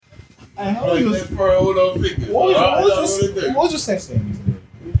What was your session?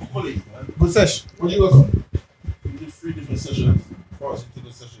 Good session. What do you work on? We did 3 different sessions. France took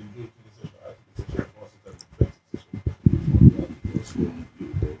a session, you took a session, I took a session,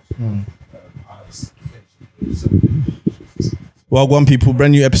 France took a defensive session. Well, one people,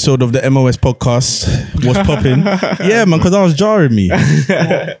 brand new episode of the MOS podcast. What's popping? Yeah, man, because that was jarring me.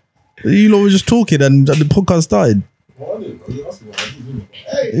 You lot were just talking and the podcast started.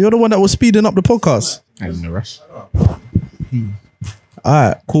 You're the one that was speeding up the podcast. I'm in a rush.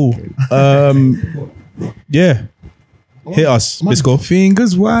 Alright, cool. Yeah. Hit us, Bisco.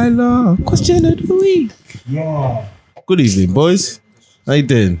 Fingers Weiler. Question of the week. Yeah. Good evening, boys. How you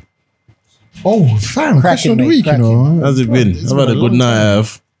doing? Oh, fam, question of the week, you know. How's it been? I've had a good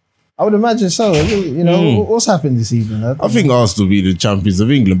night, I would imagine so. You know, what's happened this evening? I think Arsenal will be the champions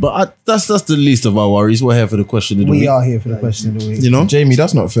of England, but that's the least of our worries. We're here for the question of the week. We are here for the question of the week. You know? Jamie,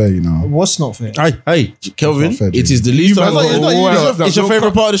 that's not fair, you know. What's not fair? Hey, Kelvin, That's not fair, it is the least of our worries. It's your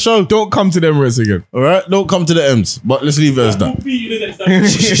favourite part of the show. Don't come to them words again. All right? Don't come to the M's, but let's leave it as that.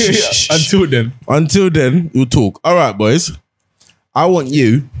 Until then, we'll talk. All right, boys. I want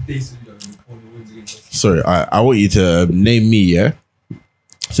you... Sorry, I want you to name me, yeah?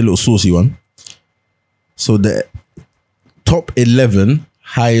 It's a little saucy one. So the top 11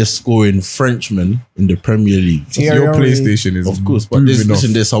 highest scoring Frenchmen in the Premier League. Your PlayStation is Of course, but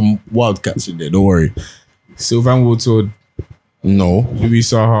there's some wildcats in there, don't worry. Sylvain Wiltord, No. Louis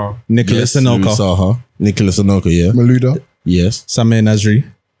Saha, Nicholas Louis Anelka, Saha. Nicholas Anelka, yeah. Maluda. Yes. Samir Nasri.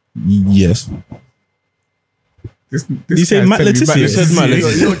 Yes. This You say guy's Matt telling me Letizia? You said Matt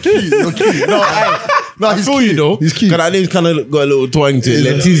Letizia. You're cute. No, I feel you though. He's cute. Cause that name's kind of got a little twang to it.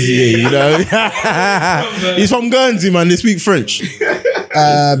 Letizia, you know. He's from Guernsey, man. They speak French.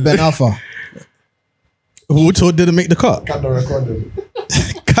 Ben Alpha. Woodward didn't make the cut. Cut the recording.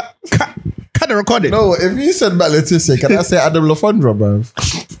 Cut the recording. No, if you said Matt Letizia, can I say Adam Lafondra, bro?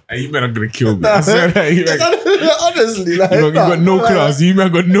 You man are gonna kill me. I swear that you Honestly, like, got no class. You man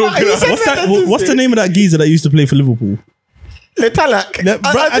got no class. What's the name of that geezer that used to play for Liverpool? Letalak.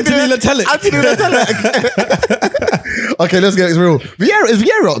 Anthony Letalak. Okay, let's get it real. Is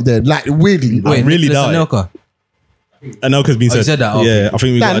Vieira up there? Like, weirdly. Wait, really Nicholas doubt it. Anelka. Anelka's been Oh, you said. said that? Okay. Yeah, I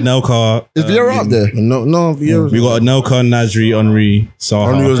think we got Dan, Anelka. Is Vieira up there? No, Vieira's We got Anelka, Nasri, Henry,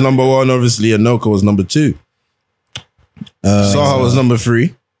 Saha. Henry was number 1, obviously, and Anelka was number 2. Saha was number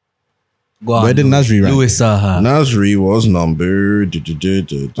 3. Go on. Where did Nasri rank? Louis Saha. Nasri was number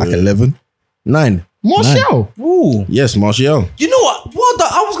Like 11. 9. Martial. Ooh. Yes, Martial. You know what?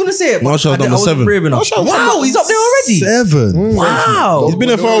 I was gonna say it. but Martial's I number wasn't 7. brave enough. Wow, he's up there already. 7. Wow. He's been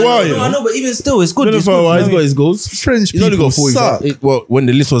there for a while, you No, I know. know, but even still, it's good. Been there It's for a good, while. you He's know got what his goals. French He's only people got 45. suck. Well, when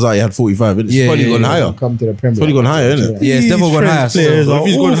the list was out, he had 45. It's Yeah, probably yeah, gone yeah. higher. Come to the Premier Probably gone higher, isn't it? I mean? Yeah, it's definitely gone higher. players So. are If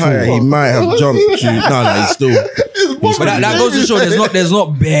he's gone awful. higher, he might have jumped to. No, he's still. But that goes to show there's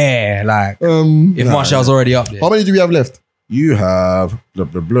not bare like if Martial's already up there. How many do we have left? You have blah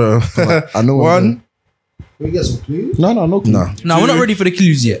blah blah. I know One. Can we get some clues? No. No, we're not ready for the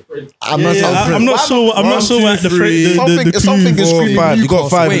clues yet. I'm not I'm not sure. I'm not sure what the Something is screaming. 5. You got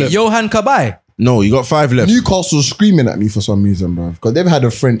 5 Wait, left. Johan Cabaye. No, you got 5 left. Newcastle's screaming at me for some reason, bro. Because they've had a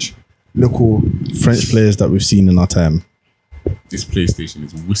French local. French players that we've seen in our time. This PlayStation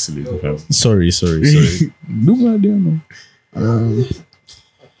is whistling. fam. Sorry. No idea, man.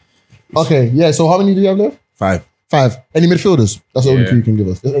 Okay, yeah. So how many do you have left? 5. 5. Any midfielders? That's the only Yeah. clue you can give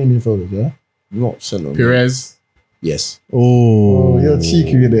us. There's any midfielders, yeah? Not Son Perez. Yes. Oh, You're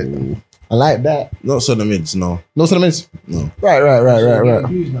cheeky with it. I like that. Not Son Mids, no. No sentiments? No. Right.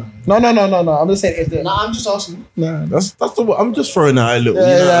 No. I'm just saying if they're... No, I'm just asking. Nah. That's the. I'm just throwing out a little.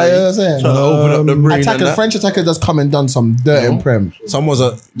 Yeah, you know, yeah, you know what I'm saying? trying to open up the brain. and Attackers, that. French attackers that's come and done some dirt in Prem. Some was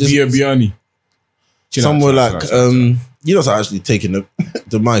a. Biani. Some were like, you know, actually taking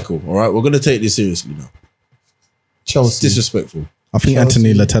the Michael. All right, we're gonna take this seriously now. It's Chelsea. disrespectful. I think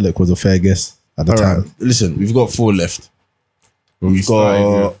Anthony Letalak was a fair guess at the All time. right, listen, we've got 4 left. We've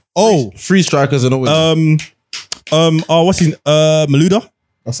started, got 3 strikers and a winger. What's his Maluda?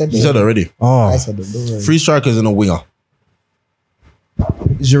 I said You said that. already. I said that. Don't worry. 3 strikers and a winger.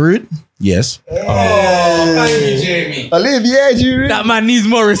 Giroud. Yes. Jamie. Olivier Giroud. That man needs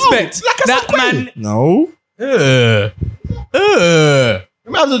more respect. That man. No.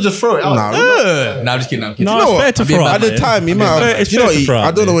 You might as well just throw it out. Nah. Nah, I'm just kidding. No, know it's what? fair to I'm being throw bad, out At the there. time, he might have. It's You know, fair to throw I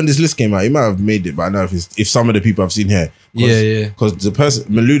out don't know there. when this list came out. He might have made it by now if some of the people I've seen here. Yeah. Because the person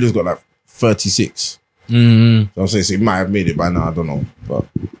Maluda's got like 36. Mm-hmm. So I'm saying so he might have made it by now. I don't know, but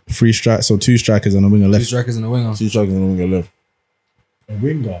 3 strikes, so 2 strikers and a winger Two left. strikers and a winger. 2 strikers and a winger left. A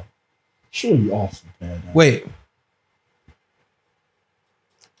winger. Surely Arsenal player. Wait.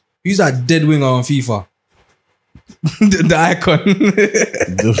 Who's that dead winger on FIFA? the icon.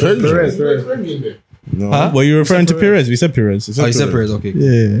 Perez in there. No. Huh? Were you referring to Perez? We said Perez. Oh, you said Perez, okay.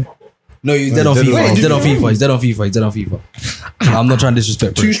 Yeah. No, he's dead on FIFA. He's dead on FIFA. He's dead on FIFA. He's dead on FIFA. I'm not trying to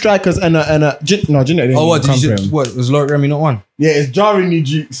disrespect Two Perez. strikers and a Gino didn't Oh, what? come Did you for him. what? Was Loic Remy not one? Yeah, it's jarring you,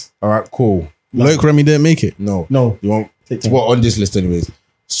 Jukes. All right, cool. Loic Remy didn't make it. No. No. You want Take what on this list anyways?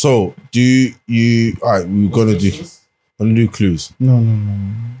 So do you all right, we're gonna do clues. No.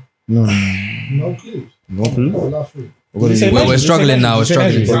 No clues. No clues? Last three. We're gonna do We're struggling now. We're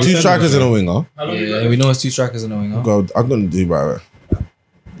struggling. so 2 strikers and a winger. Yeah, we know it's 2 strikers and a winger. I'm gonna do about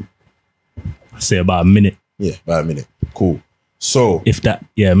I say about a minute, about a minute. Cool. So if that.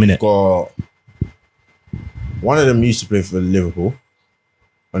 Yeah, a minute. got one of them used to play for Liverpool.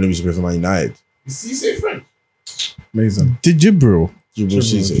 One of them used to play for Man United. Is he say French? Amazing. Did Jibril? Djibril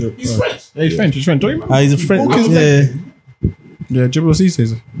Cissé. He's French. Yeah, he's French. He's French. Don't you remember? He's a friend. Yeah. Yeah, Djibril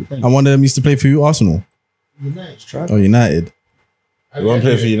Cissé. And one of them used to play for who? Arsenal. Oh, United. One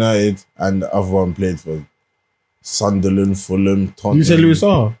played for United and the other one played for Sunderland, Fulham, Tottenham. You said Louis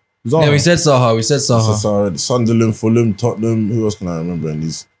Zaha. Yeah, we said Zaha. We said Zaha. So, Sunderland, Fulham, Tottenham. Who else can I remember in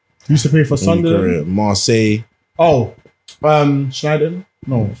his He used to play for Sunderland. career? Marseille. Oh, Schneider.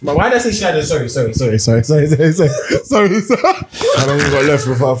 No, but why did I say Schneider? Sorry. How long we got left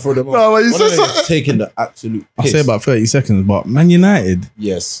before I throw them off? No, but you What said are they something. taking the absolute I'll piss? say about 30 seconds, but Man United.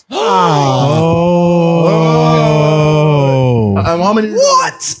 Yes. Oh. How many?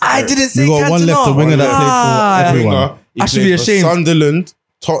 What? I didn't say We got one left, the winger that played for everyone. Winger. He I should played be for ashamed. Sunderland,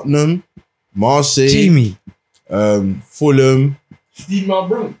 Tottenham, Marseille, Jamie. Fulham. Steve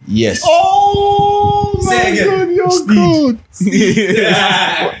Malbron. Yes. Oh my Say it again. God, you're good.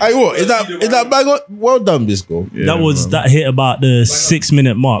 Hey, what is that bang on? Well done, Bisco. That hit about the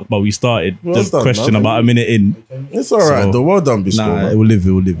 6-minute mark, but we started Well the done, question man. about a minute in. It's all right. So- though. Well done, Bisco. Nah, man. it will live.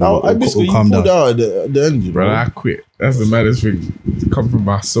 Now, Bisco, you calm pulled down. out at the end, Bro, bro. I quit. That's the maddest thing. To come from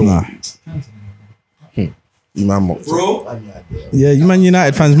my soul. Nah. You man mocked. Bro. Yeah, you Man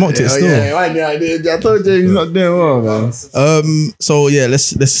United fans mocked it still. I told you he's not doing well, man. So yeah,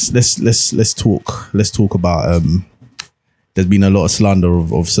 let's talk. Let's talk about there's been a lot of slander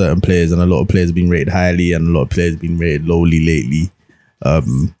of certain players, and a lot of players have been rated highly, and a lot of players have been rated lowly lately.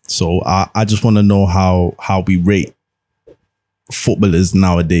 So I just want to know how we rate footballers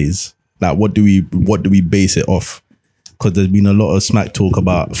nowadays. Like, what do we base it off? Because there's been a lot of smack talk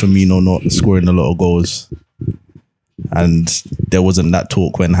about Firmino not scoring a lot of goals, and there wasn't that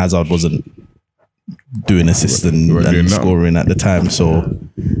talk when Hazard wasn't doing assists and doing nothing. scoring at the time. So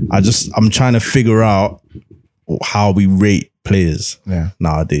I'm trying to figure out how we rate players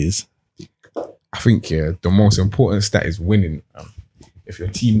nowadays. I think the most important stat is winning. If your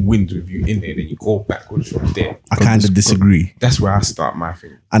team wins with you in there, then you go backwards from there. I kind of disagree. That's where I start my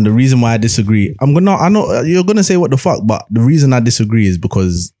thing. And the reason why I disagree, I know you're gonna say what the fuck, but the reason I disagree is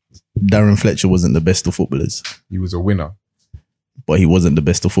because Darren Fletcher wasn't the best of footballers, He was a winner. but he wasn't the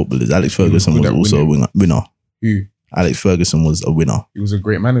best of footballers. Alex Ferguson good was at also a winner. Who? Alex Ferguson was a winner. He was a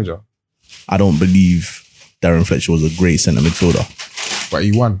great manager, I don't believe Darren Fletcher was a great centre midfielder. but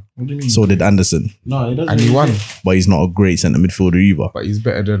he won. So did Anderson, No, he doesn't. And he won. but he's not a great centre midfielder either. But he's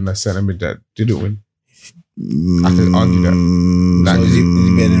better than the centre mid that didn't win. I can argue that. Like, Is he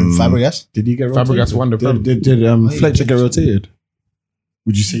better than Fabregas? Did he get Fabregas rotated? won the Prem. Did Fletcher get rotated?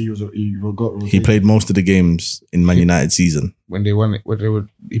 Would you say he got rotated? He played most of the games in Man United season. When they won it,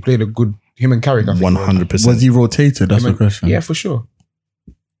 he played a good. Him and Carrick, I think. 100%. Was he rotated? That's the question. Yeah, for sure.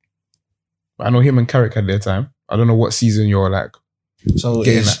 But I know him and Carrick had their time. I don't know what season you're like. So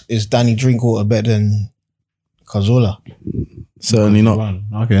Getting is Danny Drinkwater better than Cazorla? Certainly not.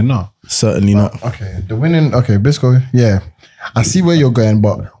 Okay, no. Certainly not. Okay, the winning. Okay, Bisco. Yeah, I see where you're going,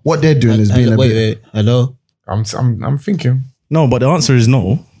 but what they're doing is being a bit. Wait. Hello. I'm thinking. No, but the answer is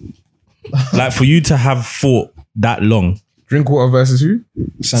no. Like, for you to have fought that long, Drinkwater versus who?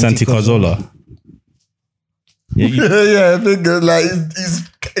 Santi Cazorla. Yeah, Yeah, I think like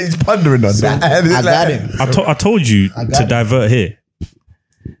he's pondering on that. And it's I got him. I told you I got to it. divert here,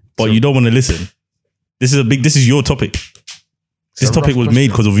 but you don't want to listen. This is your topic. This a topic rough was made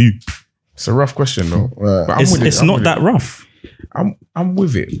because of you. It's a rough question though. Right. But I'm It's with it. it's I'm not with that it. rough. I'm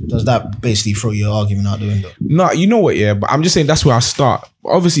with it. Does that basically throw your argument out the window? No, you know what? Yeah, but I'm just saying that's where I start.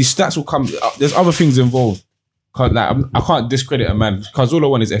 Obviously, stats will come. There's other things involved. I can't discredit a man. Cazorla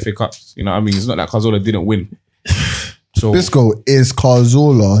won his FA Cups. You know what I mean? It's not like Cazorla didn't win. So Bisco is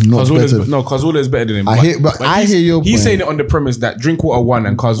Cazorla not better. Cazorla is better than him. I hear your he's point. saying it on the premise that Drinkwater won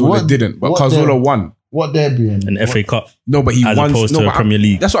and Cazorla What- didn't, but what Cazorla the- won. What derby? An FA Cup. No, but he As won. opposed to a but Premier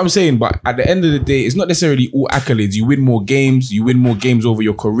League. That's what I'm saying. But at the end of the day, it's not necessarily all accolades. You win more games. You win more games over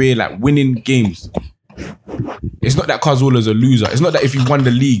your career. Like winning games. It's not that Cazorla's a loser. It's not that if you won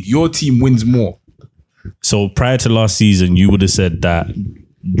the league, your team wins more. So prior to last season, you would have said that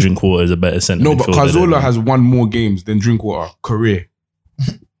Drinkwater is a better centre. No, but midfielder Cazorla than- has won more games than Drinkwater career.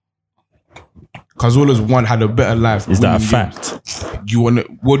 Cazorla's had a better life. Is that a winning fact? games.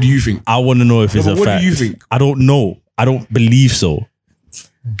 What do you think? I want to know if it's No, a but what fact. do you think? I don't know. I don't believe so.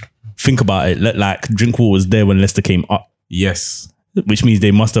 Think about it. Like Drinkwater was there when Leicester came up, Yes. which means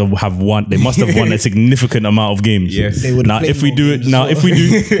they must have won. They must have won a significant amount of games. Yes. They would Now, play if we more do it, games. now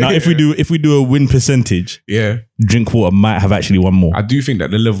if we do a win percentage, Yeah. Drinkwater might have actually won more. I do think that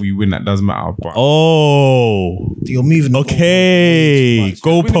the level you win, that does matter. But Oh, You're moving. okay. does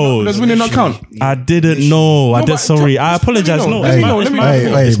Goalpost. winning not count? I didn't know. No, but Sorry, I let me apologize. know. No, Let it's me my- know. it's Let me my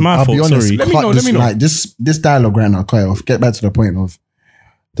know. fault. It's my I'll fault. be honest. Sorry. Let me cut know, let this, me know. Like this dialogue right now, quite off. Get back to the point of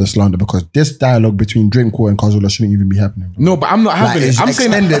the slander, because this dialogue between Drinkwater and Cazorla shouldn't even be happening. No, but I'm not having Like, it. I'm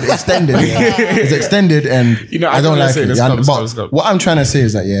saying extended. Yeah. It's extended, and You know, I I'm don't gonna like say it. this, Yeah, let's but go, let's go. what I'm trying to say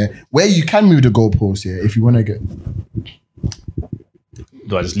is that where you can move the goalpost, if you want to get,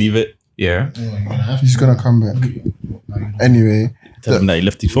 Do I just leave it? Yeah. he's gonna come back anyway. Tell him that he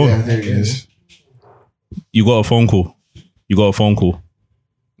left his phone. Yeah, there it is. You got a phone call.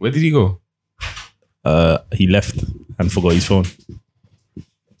 Where did he go? He left and forgot his phone.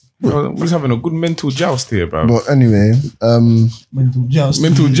 Bro, we're having a good mental joust here, bro. But anyway, Mental joust.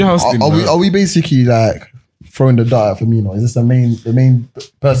 Mental jousting. are we basically like throwing the dart at Firmino? Is this the main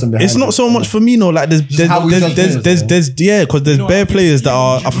person behind? It's not it? so much Firmino. Like there's how we judge players, because there's bare players that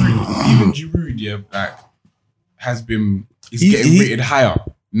are. Even Giroud, yeah, like he's He- getting he- rated higher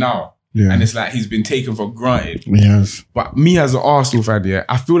now. Yeah. And it's like he's been taken for granted. Yes. But me as an Arsenal fan, yeah,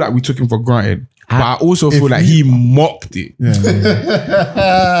 I feel like we took him for granted. But I also If feel like he mocked it.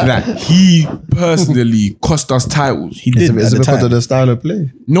 Like he personally cost us titles. He did Is at it the because time. of the style of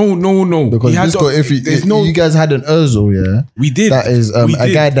play? No. Because He had Bisco, if no. you guys had an Özil, We did. that is We a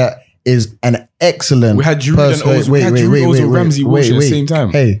did. guy that is an excellent. We had Giroud and Ozil. We had Giroud, Ozil, Ramsey, Walsh at the same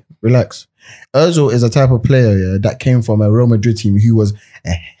time. Hey, relax. Özil is a type of player that came from a Real Madrid team who was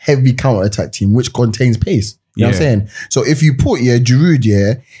a heavy counter-attack team which contains pace. You know what I'm saying? So if you put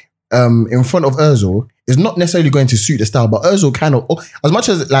Giroud in front of Özil, it's not necessarily going to suit the style, but Özil kind of, as much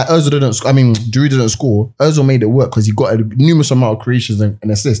as like Özil Giroud didn't score, Özil made it work because he got a numerous amount of creations and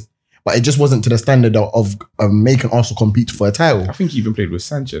assists. But it just wasn't to the standard of making Arsenal compete for a title. I think he even played with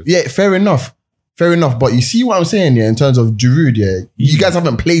Sanchez. Yeah, fair enough. But you see what I'm saying, in terms of Giroud, you guys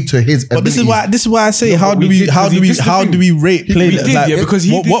haven't played to his. But this is why I say, No, how but do we we did, how 'cause do he- we this is the how thing. do we rate We players? did, yeah, because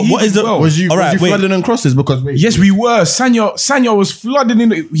he what is did the well. Was you all right? Wait, flooding in crosses because Yes, we were. Sanya was flooding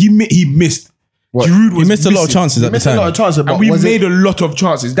in. He missed. What? Giroud he was missed a lot of missing. chances at the missed a lot of time. chances, but And we was made it? a lot of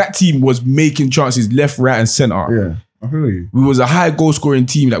chances. That team was making chances left, right, and center. Yeah, I feel you. We was a high goal scoring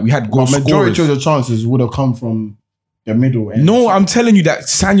team. Like we had goal Majority scorers. of the chances would have come from the middle. And No, I'm telling you that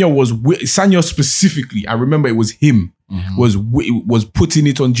Sanya specifically. I remember it was him. Was putting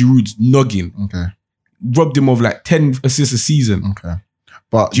it on Giroud's noggin. Okay. Robbed him of like 10 assists a season. Okay.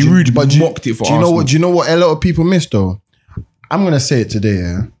 But Giroud mocked it for do you know Arsenal. what? Do you know what a lot of people miss though? I'm gonna say it today.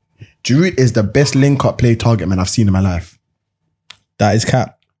 Yeah, Giroud is the best link-up play target man I've seen in my life. That is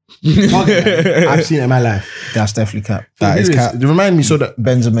cap. I've seen it in my life. That's definitely cap. That is cap. It remind me so that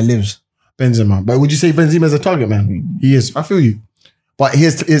Benzema lives. Benzema. But would you say Benzema is a target man? He is. I feel you. But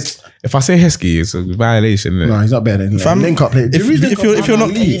his If I say Heskey, it's a violation. Isn't it? no, he's not better than Fam, link-up play. if you're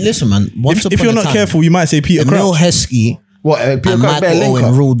not Hey, listen, man. Once if upon you're a not time, careful, you might say Peter Emil Crouch. Heskey what? Peter and Crouch better Michael link-up.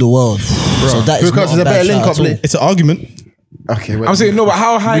 Owen ruled the world. So that is Peter Crouch not is a a better bad shout link-up at all. play. It's an argument. Okay, wait. I'm saying no, but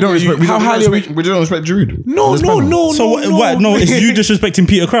how high? we don't respect. We how don't highly? respect. We don't respect Giroud. No, This no, panel. no. So what? No, it's you disrespecting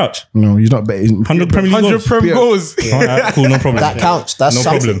Peter Crouch. No, he's not better. 100 Premier League 100 goals. Prem Pierre- goals. All right, cool, no problem. That counts. That's No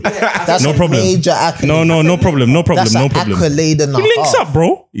something. problem. That's No a problem. major accolade. No problem. No problem. That's No an problem. accolade and a He links half. up,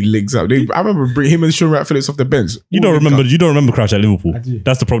 bro. He links up. I remember bringing him and Sean Rat Phillips off the bench. You don't remember Crouch at Liverpool.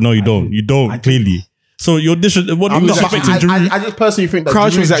 That's the problem. No, you don't. You don't clearly. So you're what are you disrespecting Giroud? I just personally think that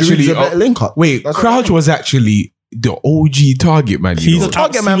Crouch was Giroud's actually a better link-up. Wait, That's Crouch what was actually the OG target man. You He's know? a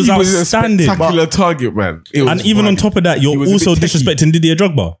target man. He was a Outstanding. spectacular target man. It was And even on funny. top of that, He you're was a also bit techie. disrespecting Didier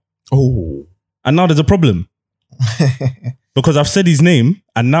Drogba. Oh, And now there's a problem. Because I've said his name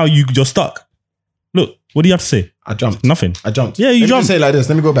and now you're stuck. Look, what do you have to say? I jumped. Nothing. I jumped. Yeah, you Let me jumped. just say it like this.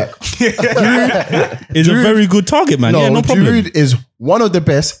 Let me go back. It's a very good target, man. Yeah, no problem. Giroud is one of the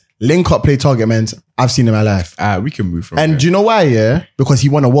best link-up play target men I've seen in my life. we can move from. And there. do you know why? Yeah, because he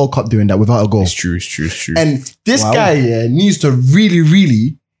won a World Cup doing that without a goal. It's true. It's true. It's true. And this guy, needs to really,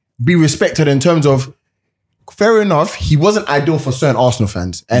 really be respected in terms of fair enough, he wasn't ideal for certain Arsenal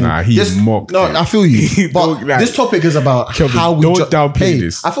fans. And Nah, he mocked No, it. I feel you. But Don't, like- this topic is about Kelvin, how we don't downplay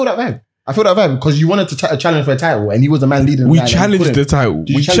this. I feel that vibe because you wanted to challenge for a title, and he was the man leading. We the line, and he challenged couldn't. the title.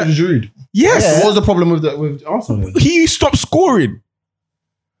 Did We you challenge Giroud? Yes. What was the problem with Arsenal? He stopped scoring.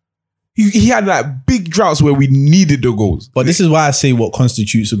 He had like big droughts where we needed the goals. But this is why I say what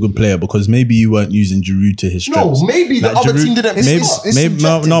constitutes a good player, because maybe you weren't using Giroud to his No, strengths. maybe the Like other Giroud- team didn't. maybe- It's maybe-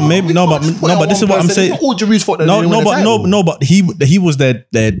 subjective. no, maybe- We no, can't but- just put no, it but on this is one what I'm person. saying. It's not all Giroud's fault that No, they didn't no, win the but title. no, but he was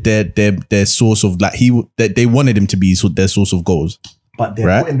their source of like they wanted him to be their source of goals. But they're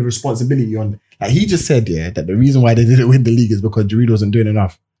Right. putting the responsibility on. Like he just said, that the reason why they didn't win the league is because Giroud wasn't doing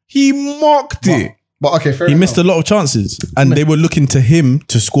enough. He mocked it. But okay, fair He enough. missed a lot of chances, and they were looking to him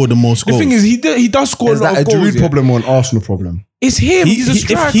to score the most The goals. thing is, he does score Is a lot that a of goals. Giroud problem or an Arsenal problem? It's him. He's a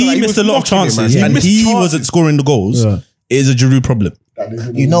striker. if he Like, missed was a lot of mocking it, man. chances and missed he chances. wasn't scoring the goals, Yeah. it is a Giroud problem.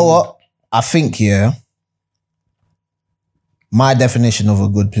 You know what? I think, my definition of a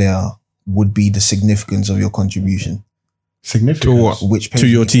good player would be the significance of your contribution. Significant. To what? Which pains To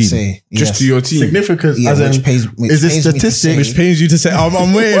your me team. say. Just Yes. to your team. Significance Yeah, as which in, pays, which is it pains me to statistic? say. Which pains you to say,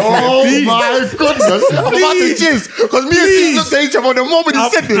 I'm waiting for it. Oh Please. my goodness! I'm about to jizz because me and you looked at each other the moment he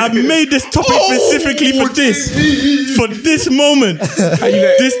said this. I made this topic specifically for this. For this moment.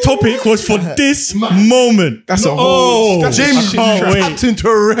 This topic was for this moment. That's a Oh, whole. That's Jamie, a shit oh, track. wait. tapped into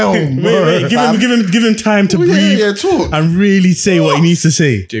a realm. Wait, give him time to breathe Yeah, talk. and really say what he needs to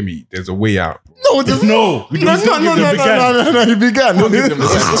say. Jamie, there's a way out. No, there's No, no, he began.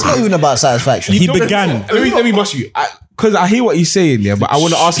 It's not even about satisfaction. He began. Let me bust you. Because I hear what he's saying, yeah, but I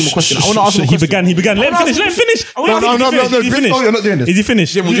want to ask him a question. I want to ask him a He question. began. Let him finish. Let him finish. No, Is he finished? you're not doing this. Is he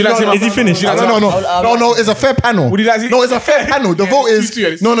finished? Jim, would you like to- Is he finished? No, it's a fair panel. Would you like to- No, it's a fair panel. The vote it's is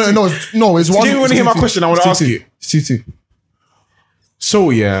 2-2, it's no, it's one. Jamie, want to hear my question? I want to ask you. It's 2-2. So,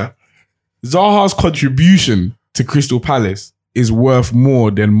 yeah, Zaha's contribution to Crystal Palace is worth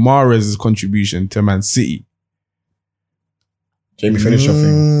more than Mahrez's contribution to Man City. Jamie, finish your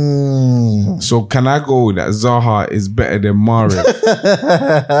thing. So can I go that Zaha is better than Mahrez?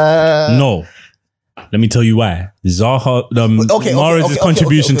 No. Let me tell you why. Zaha, Mahrez's okay,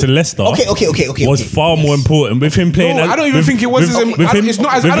 contribution okay. to Leicester Okay. was far more important. With him playing, No, I don't even think it was as it's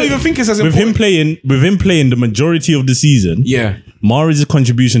not as I don't even think it's as with important. him playing the majority of the season. Yeah. Mahrez's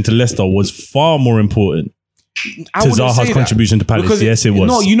contribution to Leicester was far more important I to wouldn't Zaha's say that. contribution to Palace. Because Yes, it was.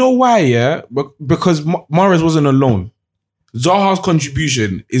 No, you know why, yeah? Because Mahrez wasn't alone. Zaha's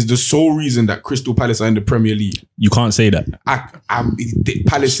contribution is the sole reason that Crystal Palace are in the Premier League. You can't say that.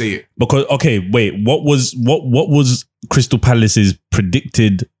 Palace say it. Because what was Crystal Palace's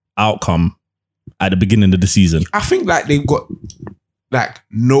predicted outcome at the beginning of the season? I think like they've got like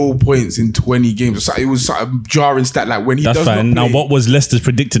no points in 20 games. So it was sort of jarring stat. Like when he That's does fine. not Now, play, what was Leicester's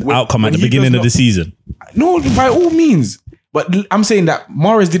predicted outcome at when the he beginning does of the not- season? No, by all means. But I'm saying that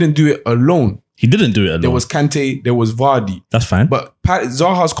Mahrez didn't do it alone. He didn't do it alone. There was Kante, there was Vardy. That's fine. But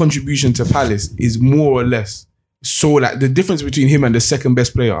Zaha's contribution to Palace is more or less so like the difference between him and the second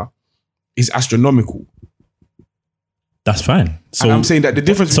best player is astronomical. That's fine. So And I'm saying that the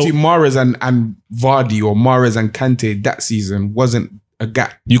difference between Mahrez and Vardy or Mahrez and Kante that season wasn't a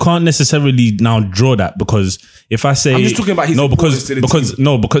gap. you can't necessarily now draw that, because if I say I'm just talking about his importance to the because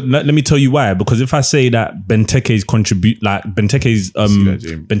let me tell you why. Because if I say that Benteke's Benteke's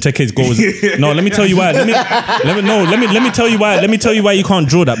goals. No, let me tell you why. Let me tell you why. Let me tell you why you can't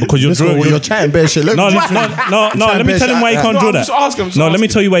draw that, because You're chatting bare shit. No, let me tell him why you can't draw that. Let me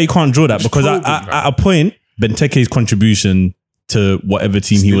tell you why you can't draw that, because at a point, Benteke's contribution to whatever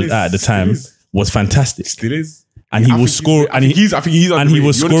team he was at the time was fantastic. Still is. And he was scoring. And he was underrated. You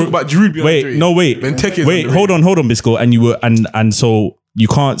wanna talk about Giroud being Wait, underrated? no, wait. Benteke is Wait, underrated. hold on, Bisco. And you were, and so you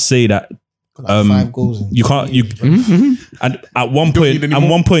can't say that. 5 goals. You can't. And at one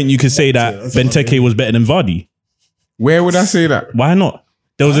point, you could say that Benteke was better than Vardy. Where would I say that? Why not?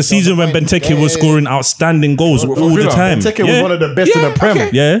 There was a season when Benteke was scoring outstanding goals all the Villa? time. Benteke was one of the best in the Prem. okay.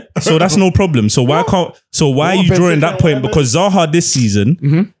 Yeah, so that's no problem. So why can't? So why are you drawing that point? Because Zaha this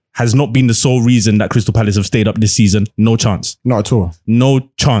season has not been the sole reason that Crystal Palace have stayed up this season. No chance. Not at all. No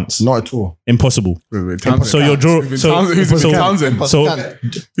chance. Not at all. Impossible. So you're Who's been Townsend? So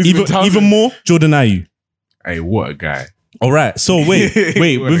Who's been even more Jordan Ayew. Hey, what a guy. All right. So wait.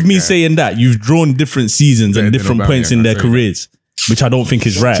 What With a me guy. saying that, you've drawn different seasons and Better than different Aubameyang, points in I their say. careers, which I don't think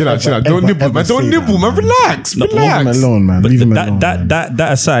is right. Chill out. Don't nibble, man. Don't nibble, man. Relax. Leave him Relax. alone, man. Leave him That alone. man.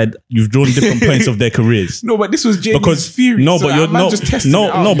 that aside, you've drawn different points of their careers. No, but this was Jamie's Because theory. no, so but you're that man just testing it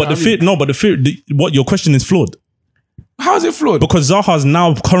out, what your question is flawed, How is it flawed? because Zaha's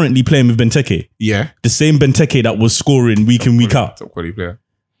now currently playing with Benteke, Yeah. the same Benteke that was scoring week in week out. Top quality player.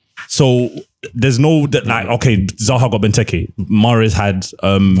 So there's no like. Okay, Zaha got Benteke. Mahrez had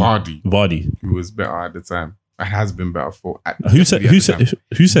Vardy. Who was better at the time. It has been better for. Who said?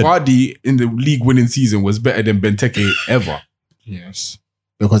 Vardy in the league winning season was better than Benteke ever. Yes.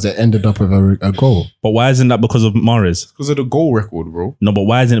 Because it ended up with a goal. But why isn't that because of Mahrez? Because of the goal record, bro. No, but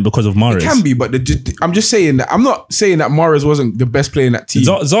why isn't it because of Mahrez? It can be, but I'm just saying that. I'm not saying that Mahrez wasn't the best player in that team.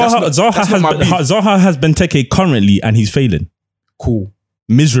 Zaha has Benteke currently, and he's failing Cool.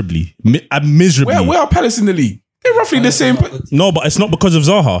 miserably. Miserably. Where are Palace in the league? They're roughly the same. No, but it's not because of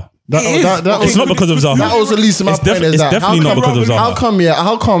Zaha. It's not because of Zaha. That also leads to my point. Is It's that definitely not because of Zaha.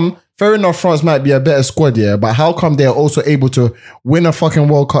 How come? Fair enough, France might be a better squad, yeah, but how come they're also able to win a fucking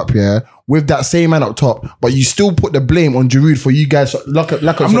World Cup, yeah, with that same man up top, but you still put the blame on Giroud for you guys? I'm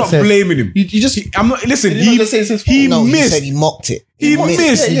not blaming him. You just. I'm not. Listen, He he said missed. he mocked it. He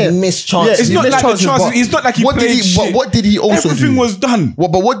missed. He missed chances. It's not like the chances. It's not like he played shit. What did he also do? Everything was done.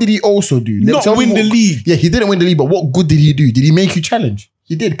 But what did he also do? Not Tell me win the league. Yeah, he didn't win the league, but what good did he do? Did he make you challenge?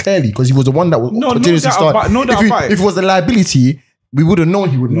 He did, clearly, because he was the one that was continuously starting. If it was a liability, we would have known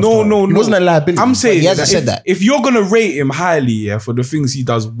he would not start. No. He wasn't a liability. I'm saying he hasn't said that. If you're gonna rate him highly, yeah, for the things he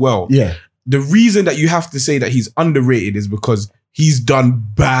does well, Yeah. the reason that you have to say that he's underrated is because he's done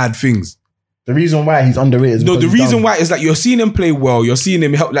bad things. The reason why he's underrated is No, because the he's reason done- why is like you're seeing him play well. You're seeing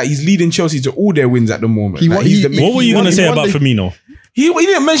him help. Like he's leading Chelsea to all their wins at the moment. Like, What were you going to say about Firmino? He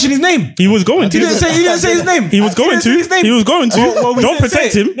didn't mention his name. He was going to. He didn't say his name. He was going to. He was going to. Don't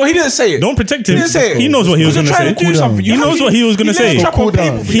protect him. No, he didn't say it. Don't protect him. He didn't say it. He knows what he was going to say. He knows what he was going to say. He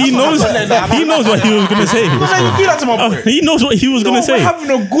knows what he was going to say. Do that to my boy. He knows what he was going to We're say. having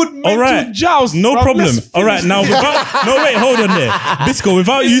a good mental All right, joust. no bruv. problem. Let's All right, finish now this. hold on there, Bisco.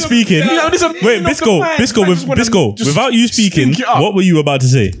 Without you speaking, wait, Bisco, without you speaking, stink it up. what were you about to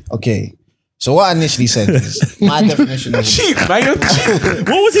say? Okay. So what I initially said is my definition of Cheap, man. You're cheap.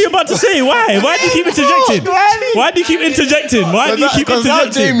 What was he about to say? Why? Why do you keep interjecting? Why do you keep interjecting? Why do you keep Because now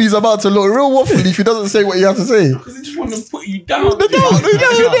interjecting? Jamie's about to look real waffly if he doesn't say what he has to say. Because they just want to put you down.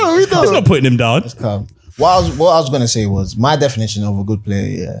 It's not putting him down. What I was going to say was my definition of a good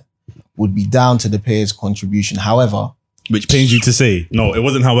player would be down to the player's contribution. However, Which pains you to say? No, it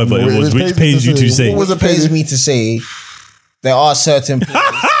wasn't. However, it was. Which pains you to say? What was it pains me to say there are certain players.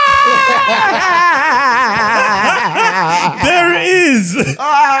 There it is.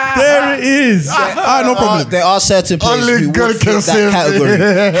 There it is. No problem. There are certain players Only who would God fit can that save category.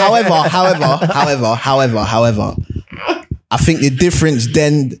 me. However, I think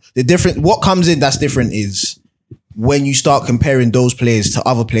the different what comes in that's different is when you start comparing those players to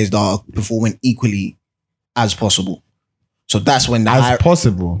other players that are performing equally as possible. So that's when As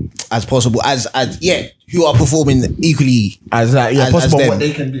possible. who are performing equally As possible them. what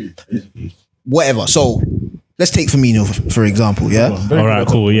they can do. Whatever. So let's take Firmino for example. Yeah. All right,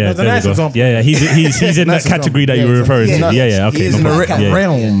 cool. Yeah, That's a there nice we go. example. Yeah. He's in Nice that category that example. you were referring to. Yeah. Okay. He is no in the problem. Yeah.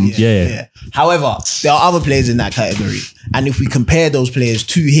 realm. Yeah. However, there are other players in that category, and if we compare those players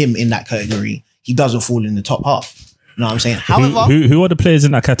to him in that category, he doesn't fall in the top half. You know what I'm saying? However, Who are the players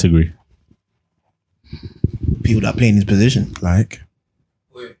in that category? people that play in his position. Like.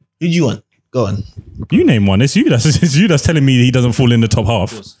 Who do you want? Go on. You name one. It's you that's telling me he doesn't fall in the top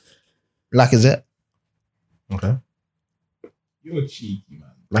half. Lacazette. Okay. You're cheeky, man.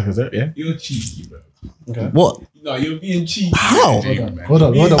 Like is it? Yeah. You're cheeky, bro. What? No, you're being cheeky. How? Hold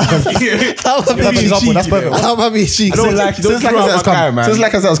on. Because How am I being example, cheeky? that's perfect. How am I being cheeky? don't like it. Don't since draw Lacazette my has guy, come, man. since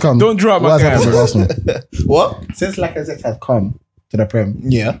Lacazette has come, Don't draw my what has guy, happened bro. with Arsenal? What? Since Lacazette has come to the Prem,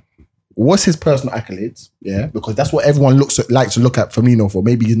 Yeah. what's his personal accolades? Yeah, because that's what everyone likes to look at Firmino for.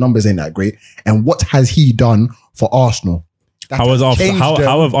 Maybe his numbers ain't that great. And what has he done for Arsenal? That How has changed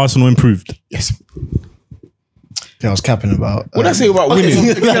them. have Arsenal improved? Yes. I was capping about. What did I say about winning? so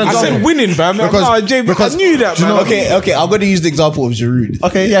give me an I said example. winning, fam. Because- I knew that, man. Okay. I'm going to use the example of Giroud.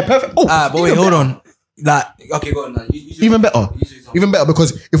 Okay, yeah, perfect. Oh, But wait, even hold better. on. Like, okay, go on. Now. Even better. Even better,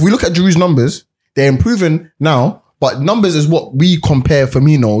 because if we look at Giroud's numbers, they're improving now, but numbers is what we compare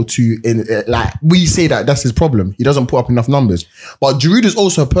Firmino to. Like, we say that's his problem. He doesn't put up enough numbers. But Giroud is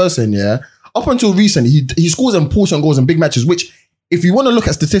also a person, yeah, up until recently, he scores important goals in big matches, which, if you want to look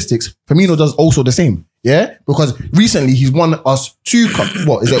at statistics, Firmino does also the same, yeah? Because recently, he's won us 2 cups.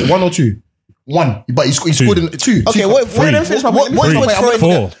 What, is it 1 or 2? 1, but he scored in 2. Okay, what is my point? What is my point?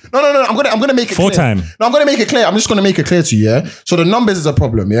 Four. No. I'm gonna make it 4 clear. time. No, I'm gonna make it clear. I'm just gonna make it clear to you. Yeah. So the numbers is a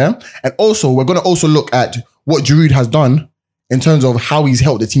problem. Yeah. And also we're gonna also look at what Giroud has done in terms of how he's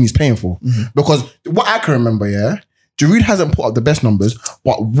helped the team he's playing for. Because what I can remember, yeah, Giroud hasn't put up the best numbers,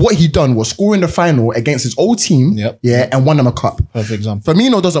 but what he done was score in the final against his old team. Yep. Yeah, and won them a cup. Perfect example.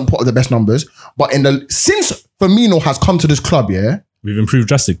 Firmino doesn't put up the best numbers, but since Firmino has come to this club, yeah, We've improved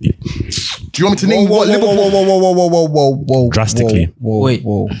drastically. Do you want me to name what Liverpool? Whoa. Drastically.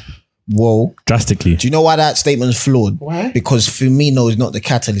 Whoa. Drastically. Do you know why that statement's flawed? Why? Because Firmino is not the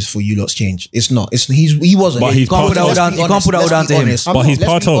catalyst for you lot's change. It's not. He wasn't. But he's You can't part put of that it. all You can't put that all down to him. But he's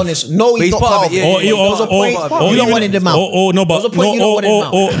part of. No, he's He's not part part of of it, it. yeah, Or There was a point you don't wanted him out. No, but There was a point you don't wanted him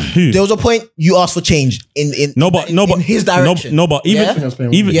out. who? There was a point you asked for change in his direction. No, but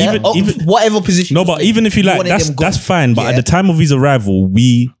even whatever position. no, he was but playing, even if you like, wanted him that's gone. fine. But at the time of his arrival,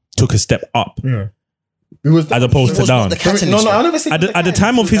 we took a step up as opposed He to was down. not the catalyst. No, I never said At the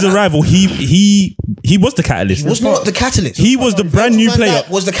time of his arrival, he was the catalyst. He was not the catalyst. He was the brand new Van player. Dijk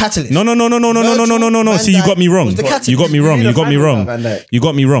was the catalyst. No. See, you got me wrong. Was the catalyst. You got me wrong. You You need got to me find wrong. Van Dijk. You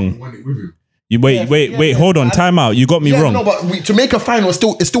got me wrong. You wait. Hold on. Time out. You got me Yeah, wrong. no, but to make a final is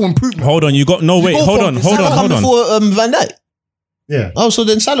still improvement. Hold on. You got no. Wait. Hold on. Salah come before Van Dijk. Yeah. Oh, so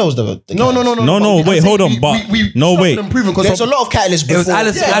then Salah was the No. No, wait, hold on, but no, wait. There's a lot of catalysts before. It was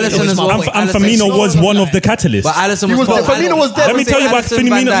Alisson as well. And Firmino was one of the catalysts. But Alisson He was was there. Firmino was there. Let me tell you about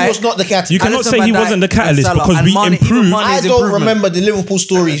Firmino. He was not the catalyst. You cannot Alisson, say he Van Dijk, wasn't the and catalyst Salah, because and we Mane, even improved. Mane. I His don't improvement. remember the Liverpool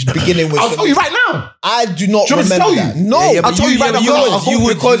stories beginning with. I'll tell you right now. I do not Do you want me to remember tell that. you? No, Yeah, I'll but tell you right now. you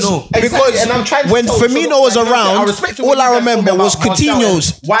would because know. Exactly, and I'm trying to when tell- Firmino was so, like, I around, respect all what you I guys remember talking was about Martial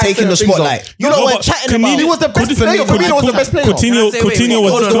Coutinho's and why taking the certain things spotlight. are- You No, know but what chatting about? He was the best player. Firmino was the best player. Coutinho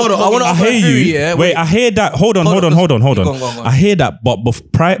was. Hold on. I hear you. Wait, I hear that. Hold on. Go on. I hear that. But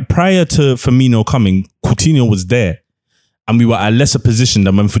prior to Firmino coming, Coutinho was there, and we were at a lesser position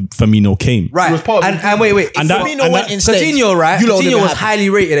than when Firmino came. Right. was part of And wait. And that- Firmino and went that- instead. Coutinho, right? You know what Coutinho would was have highly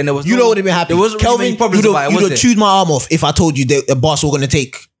rated, and there was You know what would be happy. There wasn't really many problems about it. You'd Was have there? chewed my arm off if I told you that Barca were going to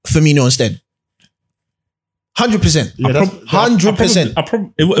take Firmino instead. 100%.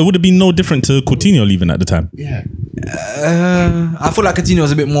 100%. It would have been no different to Coutinho leaving at the time. I feel like Coutinho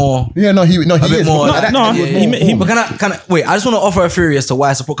was a bit more. Yeah, he A bit is. more. But No, But can I wait? I just want to offer a theory as to why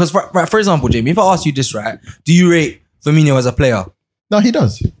I support. Because for example, Jamie, if I ask you this, right? Do you rate Firmino as a player? No, he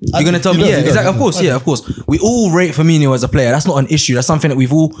does. You're gonna tell me, does, yeah, he does, exactly. he Of course, does. yeah, of course. We all rate Firmino as a player. That's not an issue. That's something that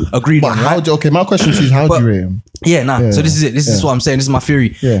we've all agreed But on, how right? do, okay, my question to you is how do But- you rate him? Yeah, nah. Yeah, So this is it. This is what I'm saying. This is my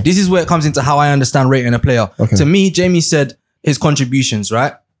theory. Yeah. This is where it comes into how I understand rating a player. Okay. To me, Jamie said his contributions,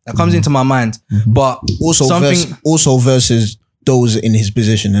 right? That comes into my mind. But Also, something versus those in his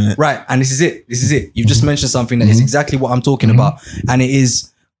position, innit? right, and this is it. You've just mentioned something that is exactly what I'm talking about. And it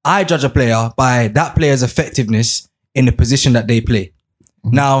is I judge a player by that player's effectiveness in the position that they play.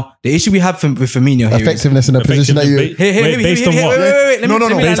 Now, the issue we have with Firmino here is Effectiveness in the position that you. Wait, Hey, based on what? wait. No,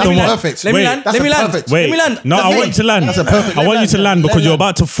 Let me based land, on let me what? land. Perfect. Let me Wait, land. that's Let me a land. perfect. Let me land. No, That's I it. want you to land. That's a perfect. I want you to land because you're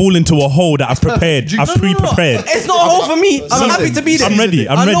about to fall into a hole that I've prepared. I've pre-prepared. It's not a hole for me. I'm happy to be there. I'm ready.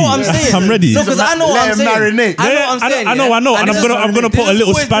 I know what I'm saying. I'm ready. No, because I know what Let I'm him saying. marinate. I know Yeah, what I'm saying. I know, and this I'm gonna this put a has little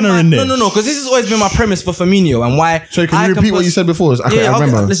always spanner been in there. No, because this has always been my premise for Firmino and why. So can you repeat what you said before? I can't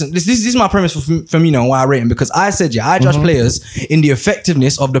remember. Listen, this is my premise for Firmino and why I rate him, because I said, I judge players in the effectiveness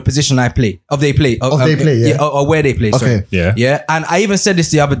of the position I play, or where they play. Sorry. Okay. Yeah. And I even said this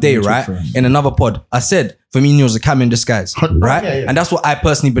the other day, right? In another pod, I said Firmino's a cam in disguise, right? Yeah. And that's what I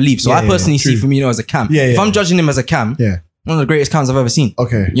personally believe. So I personally see Firmino as a cam. If I'm judging him as a cam, Yeah. one of the greatest cams I've ever seen.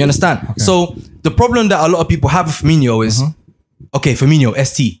 Okay. You understand? So the problem that a lot of people have with Firmino is, okay, Firmino,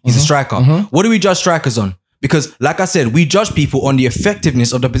 ST, he's a striker. What do we judge strikers on? Because, like I said, we judge people on the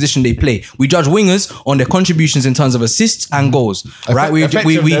effectiveness of the position they play. We judge wingers on their contributions in terms of assists and goals. Right? We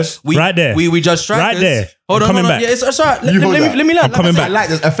Right there. We judge strikers. Right there. Hold I'm on, coming back. Yeah, it's all right. Let hold me that. land. I'm coming Like I back.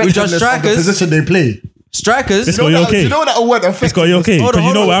 said, Like this we judge effectiveness of the strikers. position they play. Strikers. It's got you okay. You know that word effectiveness? It's got you okay Hold on, because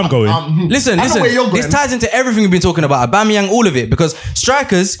you know hold where on. I'm going. Listen. I know where you're This going. ties into everything we've been talking about. Aubameyang, all of it. Because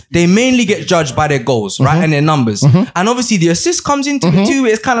strikers, they mainly get judged by their goals, right? And their numbers. And obviously the assist comes into it too.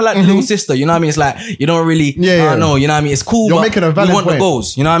 It's kind of like the little sister, you know what I mean? It's like, you don't really, Yeah. know, you know what I mean? It's cool, You're but making a valid we want point. the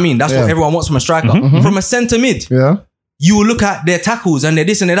goals, you know what I mean? That's what Yeah. everyone wants from a striker. From a centre mid, Yeah. you will look at their tackles and their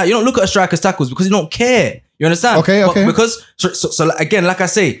this and their that. You don't look at a striker's tackles because you don't care. You understand? Okay. Because, so like, again, like I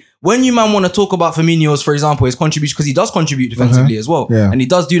say, when you man want to talk about Firmino's, for example, his contribution, because he does contribute defensively as well. Yeah. And he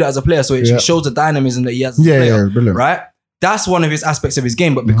does do that as a player. So it Yeah. shows the dynamism that he has as a Yeah, player. yeah, brilliant. Right? That's one of his aspects of his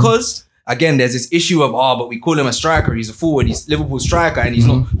game. But because, again, there's this issue of, but we call him a striker. He's a forward. He's Liverpool's striker and he's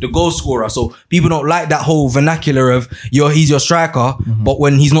not the goal scorer. So people don't like that whole vernacular of, he's your striker, but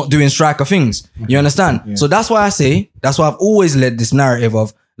when he's not doing striker things. You understand? So that's why that's why I've always led this narrative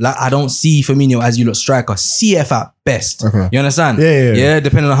of, like, I don't see Firmino as you look striker, CF at best. Okay. You understand? Yeah.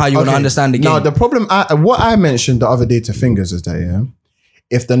 Depending on how you want to understand the game. Now, the problem, what I mentioned the other day to Fingers is that,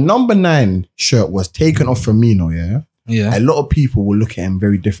 if the number 9 shirt was taken off Firmino, a lot of people will look at him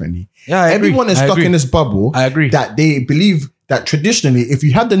very differently. Yeah, I agree. Everyone is I stuck agree. in this bubble. I agree. That they believe that traditionally, if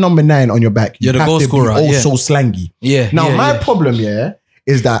you have the number 9 on your back, You're you the have goal to scorer, be also slangy. Yeah. Now, yeah, my yeah. problem,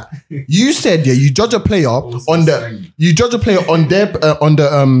 is that you said you judge a player on their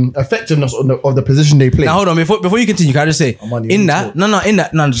effectiveness of the position they play. Now hold on, before you continue, can I just say in that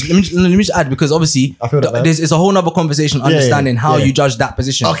just let me just add, because obviously I feel that, it's a whole nother conversation understanding how you judge that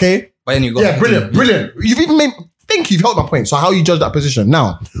position. Okay. But then you go brilliant. You've even made. I think you've held my point. So how you judge that position?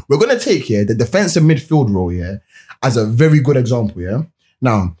 Now we're gonna take the defensive midfield role as a very good example.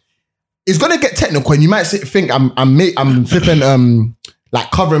 Now it's gonna get technical, and you might think I'm flipping like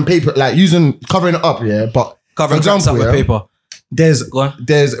covering paper, like covering it up. But covering for example, with paper. There's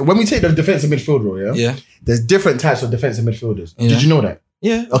when we take the defensive midfield role. Yeah. There's different types of defensive midfielders. Yeah. Did you know that?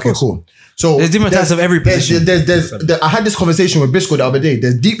 Yeah. Okay, cool. So there's different types of every position. I had this conversation with Bisco the other day.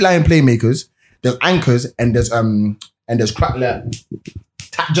 There's deep lying playmakers, there's anchors, and there's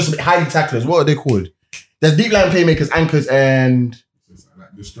just highly tacklers. What are they called? There's deep lying playmakers, anchors, and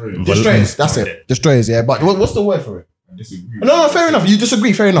destroyers. That's it. Destroyers. Yeah, but what's the word for it? No, fair enough. You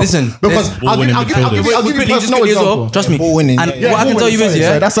disagree. Fair enough. Listen, because I'll give you a personal example. Trust me. Ball winning. And what I can tell you is,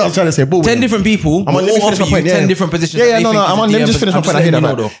 that's what I'm trying to say. Ball 10 winning. different people I'm on, let me will finish offer my point. you 10 different positions. Yeah, no. Let me just finish my point. I hear that.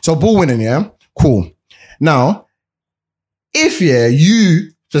 Right. So ball winning, cool. Now, if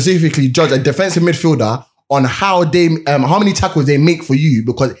you specifically judge a defensive midfielder on how many tackles they make for you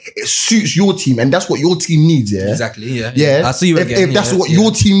because it suits your team and that's what your team needs, Exactly, yeah. I see you again. If that's what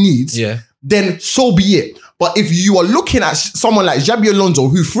your team needs, then so be it. But if you are looking at someone like Xabi Alonso,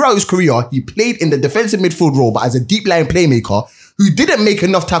 who throughout his career, he played in the defensive midfield role, but as a deep line playmaker, who didn't make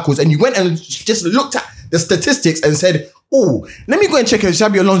enough tackles, and you went and just looked at the statistics and said, oh, let me go and check if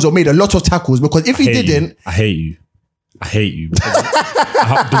Xabi Alonso made a lot of tackles, because if he didn't... I hate you.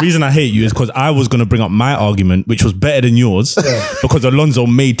 The reason I hate you is because I was going to bring up my argument, which was better than yours, because Alonso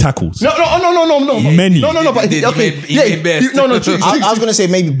made tackles. No. Many. No. But He made best. I was gonna say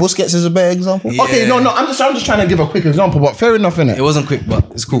maybe Busquets is a better example. Okay, no. I'm just trying to give a quick example, but fair enough, innit? It wasn't quick, but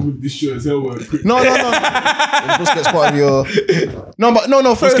it's cool. This shirt as hell. No. Busquets part of your. No, fair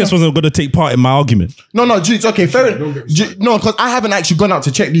enough. Busquets wasn't going to take part in my argument. No, Jude, okay, fair enough. No, because I haven't actually gone out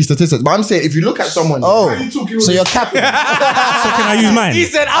to check these statistics, but I'm saying if you look at someone... Oh, so you're capping. So can I use mine? He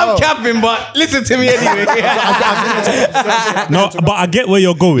said, I'm capping, but listen to me anyway. No, but I get where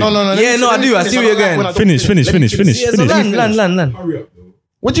you're going. No. Yeah, no, I do. I see where you're going. Finish. Yeah, so land. Hurry up, though.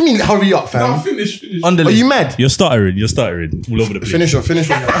 What do you mean, hurry up, fam? Now finish. Underlay. Are you mad? You're stuttering all over the place. Finish.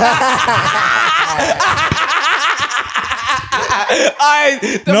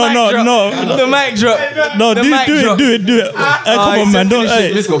 No. The mic drop. No, do it. Come on, man. Don't.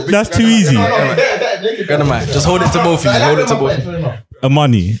 Let's go. That's too easy. Get the mic. Just hold it to both of you.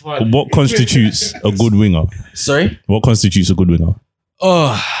 Amani, what constitutes a good winger? Sorry? What constitutes a good winger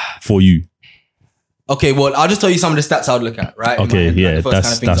for you? Okay, well, I'll just tell you some of the stats I would look at, right? Okay, yeah,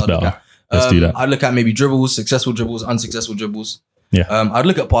 that's better. Let's do that. I'd look at maybe dribbles, successful dribbles, unsuccessful dribbles. Yeah. I'd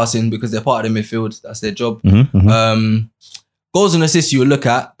look at passing because they're part of the midfield. That's their job. Mm-hmm. Goals and assists you would look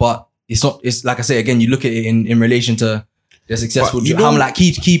at, but it's like I say again, you look at it in relation to their successful how like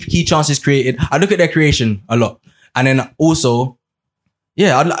key chances created. I look at their creation a lot. And then also,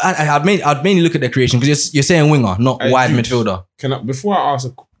 yeah, I'd mainly look at their creation because you're saying winger, not wide midfielder. Before I ask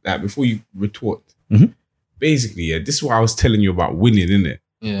before you retort, Mhm. basically, this is what I was telling you about winning, innit?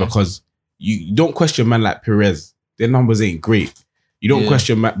 Yeah. Because you don't question man like Perez. Their numbers ain't great. You don't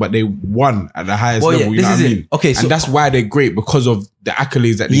question man, but they won at the highest level. You know what I mean? Okay, so and that's why they're great because of the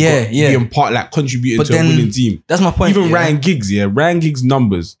accolades that they got being part, like contributing to a winning team. That's my point. Even Ryan Giggs'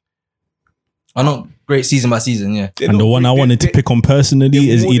 numbers are not great season by season. Yeah, and the one I wanted to pick on personally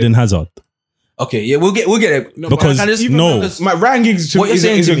is Eden Hazard. Okay, yeah, we'll get it. Because Ryan Giggs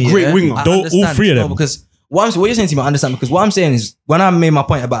is a great winger. All three of them. Because what you're saying to me, I understand. Because what I'm saying is when I made my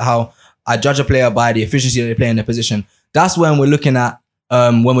point about how I judge a player by the efficiency that they play in their position, that's when we're looking at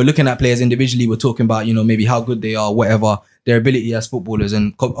players individually. We're talking about maybe how good they are, whatever their ability as footballers,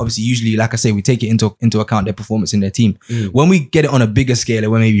 and obviously usually, like I say, we take it into account their performance in their team. When we get it on a bigger scale,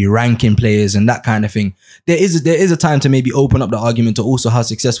 and we're maybe ranking players and that kind of thing, there is a time to maybe open up the argument to also how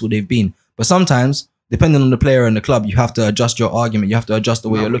successful they've been. But sometimes, depending on the player and the club, you have to adjust your argument. You have to adjust the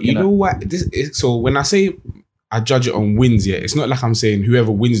way you're looking at it. You know what? So when I say I judge it on wins, it's not like I'm saying whoever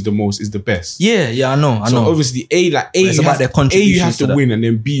wins the most is the best. Yeah, I know. So obviously, you have to win, and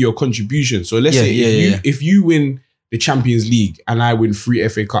then B, your contribution. So let's say if you win the Champions League and I win 3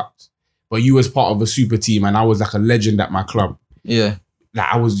 FA Cups, but you was part of a super team and I was like a legend at my club. Yeah. like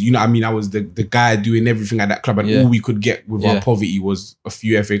I was, you know what I mean? I was the guy doing everything at that club, and Yeah. all we could get with Yeah. our poverty was a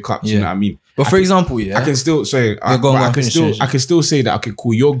few FA Cups. You Yeah. know what I mean? But for example, yeah, I can still say, go on, I can finish, still, finish. I can still say that. Okay,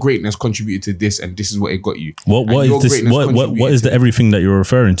 cool. Your greatness contributed to this, and this is what it got you. What And your is this? greatness What contributed is the to- everything that you're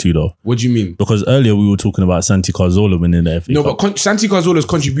referring to though? What do you mean? Because earlier we were talking about Santi Cazorla winning the FA No, Cup. but Santi Cazorla's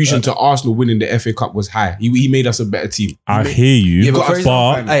contribution to Arsenal winning the FA Cup was high. He made us a better team. I hear you, Yeah, but for but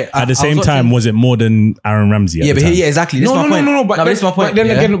example, at the I same was time, watching- was it more than Aaron Ramsey? At yeah, the but time? yeah, exactly. This is my point. No. But this is my point. But then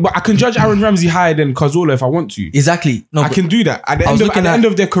yeah. again, but I can judge Aaron Ramsey higher than Cazorla if I want to. Exactly. No, I but can do that at the I was end looking at- end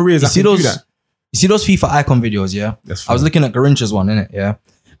of their careers. you I see can those. do that. You see those FIFA icon videos, yeah. That's I was fine. looking at Garrincha's one, innit? Yeah.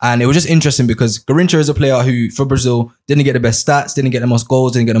 And it was just interesting because Garrincha is a player who, for Brazil, didn't get the best stats, didn't get the most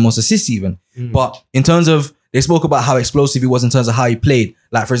goals, didn't get the most assists even. But in terms of, they spoke about how explosive he was in terms of how he played.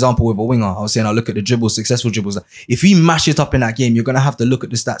 Like, for example, with a winger, I was saying, I look at the dribbles, successful dribbles. If he mash it up in that game, you're going to have to look at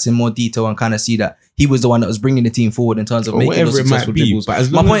the stats in more detail and kind of see that he was the one that was bringing the team forward in terms of Or making whatever those it successful might be. dribbles. But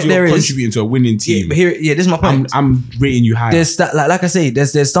as My long point as you're there is, contributing to a winning yeah, team, but here, yeah, this is my point. I'm rating you high. There's stat, like I say,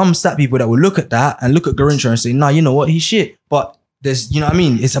 there's some stat people that will look at that and look at Garrincha and say, nah, you know what, he's shit. But there's, you know what I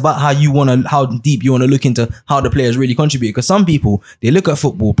mean? It's about how deep you want to look into how the players really contribute. Because some people, they look at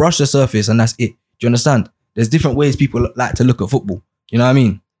football, brush the surface, and that's it. Do you understand? There's different ways people like to look at football. You know what I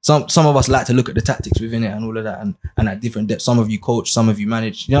mean? Some of us like to look at the tactics within it and all of that, and at different depths. Some of you coach, some of you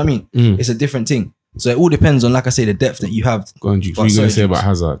manage. You know what I mean? It's a different thing. So it all depends on, like I say, the depth that you have. Go on, Jukes. But What are you going to sorry, say about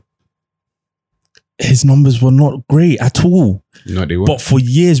Hazard? His numbers were not great at all. No, they weren't. But for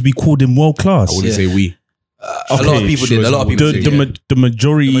years we called him world class. I wouldn't Yeah. say we. A lot of people did. A lot of people did. yeah. The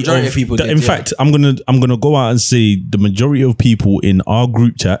majority, The majority of of people did, in yeah. fact, I'm gonna go out and say the majority of people in our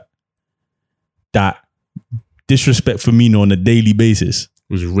group chat that disrespect Firmino on a daily basis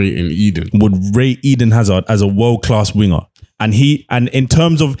Was rating Eden. would rate Eden Hazard as a world class winger. And in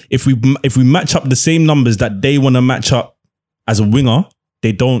terms of if we match up the same numbers that they want to match up as a winger,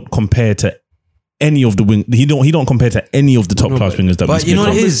 they don't compare to any of the wing. He don't compare to any of the top class wingers that we but speak you know of.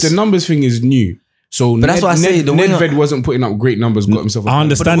 what it is? The numbers thing is new. So But that's what I say, the winger- Nedved wasn't putting up great numbers, got himself. I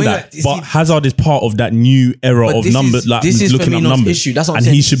understand winger- that, you but see- Hazard is part of that new era But of this numbers, is- like this is looking up Firmino's numbers, issue. That's what I'm and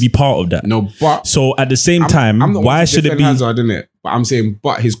saying. he should be part of that. No, but So at the same time, I'm not why one to should it defend be? Hazard, innit? But I'm saying,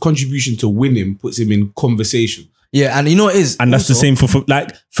 but his contribution to winning puts him in conversation. Yeah, and you know what it is? And that's the Also- same for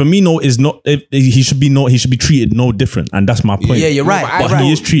like Firmino is not. He should be treated no different, and that's my point. Yeah, you're right. but But I he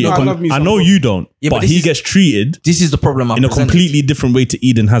don't- is treated. no, I love me I some know Pogba. you don't, Yeah, but but this he is- gets treated This is the problem I in a presented. completely different way to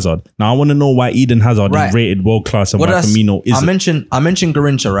Eden Hazard. Now I want to know why Eden Hazard Right. is rated world class and What why else? Firmino I isn't. mentioned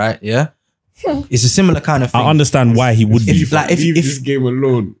Garrincha, right? Yeah. It's a similar kind of thing. I understand why he would be. If, like, Leave if this game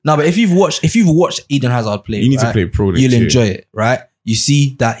alone. no, but if you've watched Eden Hazard play, You need to right, play pro next You'll year. enjoy it, right? You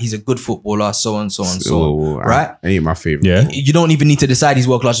see that he's a good footballer, so on, so on, so on, right? Ain't my favorite. Yeah, You don't even need to decide he's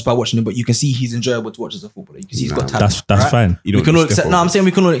world class just by watching him, but you can see he's enjoyable to watch as a footballer. You can see he's got talent. that's right? fine. You We don't can do all step accept. No, overs. I'm saying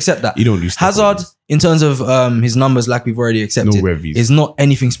we can all accept that. You don't do step Hazard, overs. in terms of his numbers, like we've already accepted, No revies. is not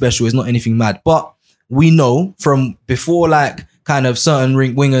anything special. It's not anything mad. But we know from before, like kind of certain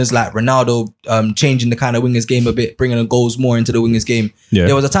wingers like Ronaldo, changing the kind of wingers game a bit, bringing the goals more into the wingers game. Yeah.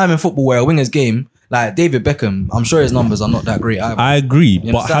 There was a time in football where a wingers game, like David Beckham, I'm sure his numbers are not that great either. I agree, but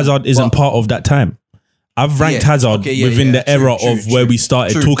understand? Hazard isn't But- part of that time. I've ranked Yeah, Hazard okay, yeah, within yeah, the true, era true, of where true. we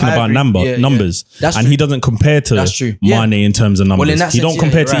started True, talking I about agree. Yeah, yeah. numbers, That's and true. he doesn't compare to That's true. Yeah. Mane in terms of numbers. in that He sense, don't yeah,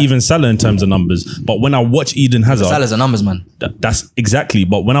 compare you're to right. even Salah in terms of numbers. But when I watch Eden Hazard, Salah's a numbers man. that's exactly.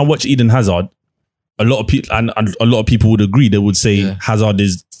 But when I watch Eden Hazard, a lot of people and a lot of people would agree. They would say Yeah. Hazard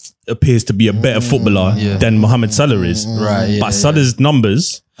appears to be a better footballer Yeah. than Mohamed Salah is. Right. Yeah, But Salah's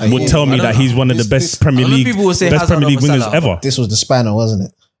numbers would tell me I don't that he's one of the best Premier I know League people will say best Hazard Premier League over wingers Salah, ever. This was the spanner, wasn't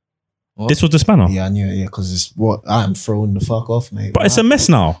it? This was the spanner. Yeah, I knew it. Yeah, because it's what I'm throwing the fuck off, mate. But it's a mess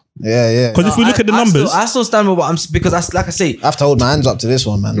now. yeah. Because if we look at the numbers, I still stand with what I'm because I like I say. I have to hold my hands up to this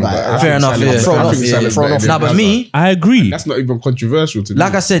one, man. No, Like, but I Fair think enough. Salah- Yeah, I thrown fair off, enough, yeah, yeah. thrown off. Nah, but me, I agree. That's not even controversial to me.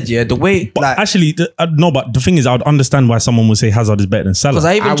 like I said, yeah, the way But like actually, no. But the thing is, I would understand why someone would say Hazard is better than because Salah.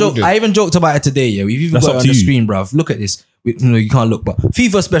 I even joked about it today. Yeah, we've even That's got it up on to the you. screen, bruv. Look at this. You can't look, but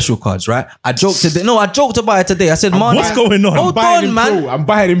FIFA special cards, right? I joked today. No, I joked about it today. I said, man, What's going on? Hold buying on, in man. Pro. I'm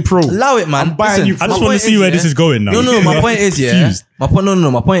buying in pro. Allow it, man. I'm buying you I my just want point to see is, where yeah, this is going now. No, my point is, yeah. Confused. My point, no.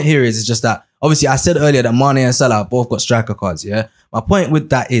 My point here is just that obviously I said earlier that Mane and Salah both got striker cards. Yeah. My point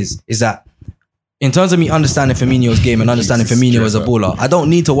with that is that in terms of me understanding Firmino's game and understanding Firmino as a baller, I don't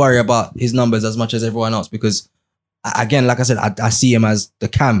need to worry about his numbers as much as everyone else because, again, like I said, I see him as the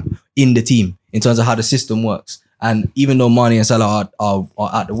cam in the team in terms of how the system works. And even though Mane and Salah are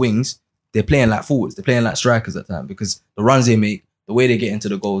at the wings, they're playing like forwards. They're playing like strikers at the time because the runs they make, the way they get into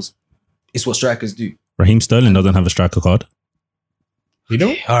the goals, it's what strikers do. Raheem Sterling doesn't have a striker card, You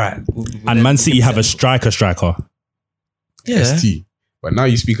know? All right. and Man City have a striker. Yeah. ST. But now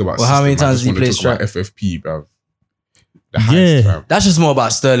you speak about. Well, how many system, I times just did he wanna play talk about FFP, bruv? The highest, Yeah. bruv. That's just more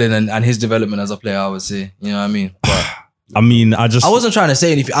about Sterling and his development as a player, I would say. You know what I mean? But I mean, I wasn't trying to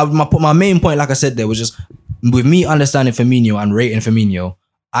say anything. My main point, like I said, there was just with me understanding Firmino and rating Firmino,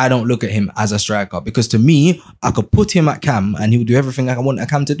 I don't look at him as a striker because to me, I could put him at Cam and he would do everything I want a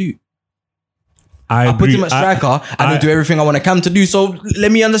Cam to do. I put agree. him at striker and he'll do everything I want a Cam to do. So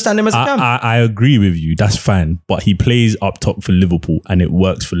let me understand him as a Cam. I agree with you. That's fine. But he plays up top for Liverpool and it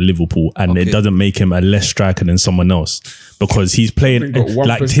works for Liverpool. And it doesn't make him a less striker than someone else because he's playing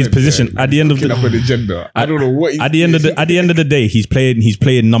like his position at the end of the up an agenda. I don't know what. At the end of the day, he's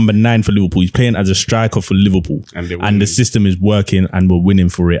playing number 9 for Liverpool. He's playing as a striker for Liverpool, and the system is working, and we're winning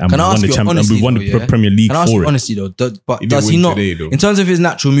for it. And Can we I won ask the you Champions, and honestly we won though, the Premier League Can I ask for you it. honestly though, but He does didn't he win not, today, though. in terms of his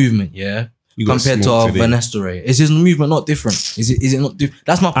natural movement, yeah, You got compared to smoked today. Van Nistelrooy, is his movement not different? Is it not different?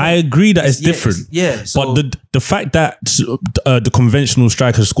 That's my point. I agree that it's different. So, But the fact that the conventional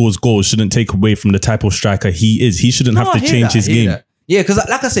striker scores goals shouldn't take away from the type of striker he is. He shouldn't have No, to I hear change that, his I hear game. that. Yeah, because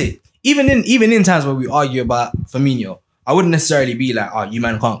like I say, even in times where we argue about Firmino, I wouldn't necessarily be like, oh, you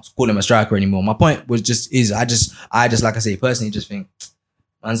man can't call him a striker anymore. My point was I just like I say, personally just think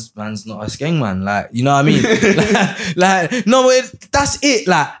man's not a skeng man. Like, you know what I mean? No, that's it.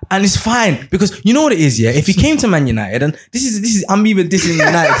 Like, and it's fine because you know what it is, yeah? If he came to Man United, and this is I'm even dissing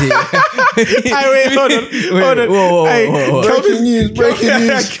United here. Wait, hold on. Whoa. Breaking news.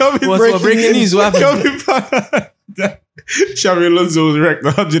 What's breaking news? What happened? Xabi Alonso was ranked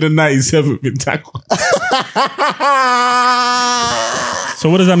 197th in tackle. So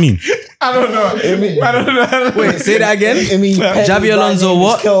what does that mean? I don't know. Wait, say that again. I mean, Xabi Alonso,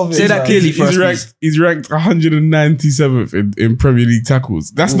 what? Say that clearly for us, please. He's ranked 197th in Premier League tackles.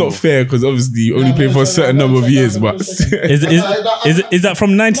 That's not fair because obviously you only play for a certain number of years. But Is that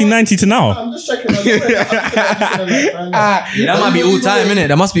from 1990 to now? I'm just checking. That might be all time, innit?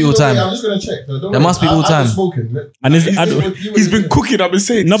 That must be all time. I'm just gonna check. That must be all time. And he's been cooking. I've been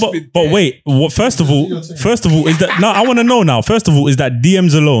saying No, but wait. What? First of all, is that no? I want to know now. First of all, is that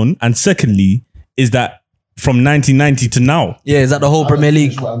DMs alone, and secondly, is that from 1990 to now, Yeah, is that the whole Premier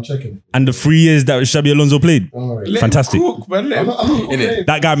League? I'm checking. and the 3 years that Xabi Alonso played? Fantastic. Cook, man. Let him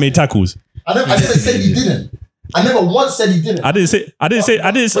That guy made tackles. I never said he didn't. I never once said he didn't. I didn't say. But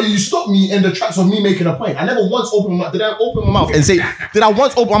you stopped me in the tracks of me making a point. I never once opened my. Did I open my mouth and say? Did I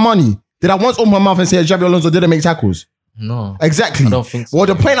once open my money? Did I once open my mouth and say Xabi Alonso didn't make tackles? No. Exactly. I don't think so. Well,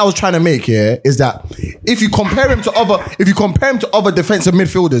 the point I was trying to make here is that if you compare him to other defensive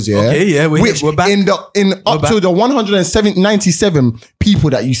midfielders, yeah, Okay, yeah, we're back. Up to the 197 people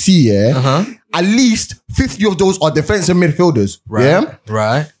that you see, yeah, at least 50 of those are defensive midfielders, yeah.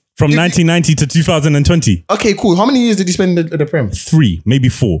 Right. From 1990 to 2020, Okay, cool. How many years did you spend in the Prem? 3, maybe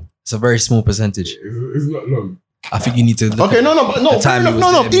 4. It's a very small percentage. It's not long. I think you need to. Look Okay, at no, fair time he enough. was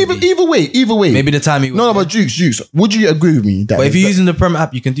No, there, maybe. either way. Maybe the time he was No, there. but Jukes, would you agree with me that? But if you're using the Prem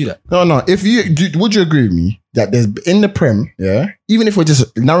app, you can do that. No, would you agree with me that there's in the Prem, yeah, even if we're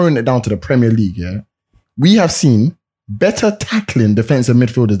just narrowing it down to the Premier League, yeah, we have seen better tackling defensive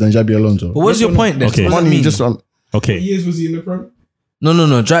midfielders than Xabi Alonso. But what's your point then? Okay. What does that Money mean? just on Okay, Years was he in the Prem? No.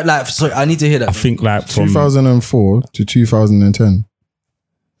 Like, sorry, I need to hear that. I think like from 2004 to 2010.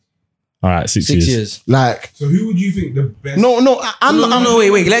 all right 6 6 years. years. Like, So who would you think the best? no, I'm No,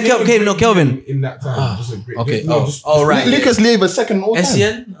 wait. Let Kelvin. In that time, just a great. Okay. Just, Right. Lucas Leiva second all time.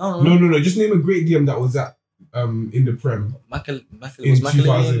 SCN? I don't know. No. Just name a great DM that was at in the Prem in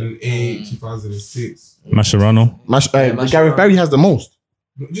 2008, 2006. Mascherano. Gareth Barry has the most.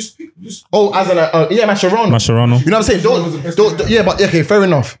 Just Oh, as an Mascherano. Mascherano. You know what I'm saying? Yeah, but okay, fair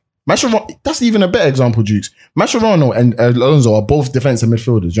enough. Mascherano, that's even a better example, Jukes. Mascherano and Alonso are both defensive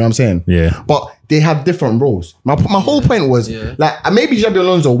midfielders. You know what I'm saying? Yeah. But they have different roles. My whole point was like maybe Xabi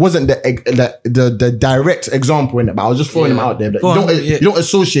Alonso wasn't the direct example in it, but I was just throwing him out there. But you don't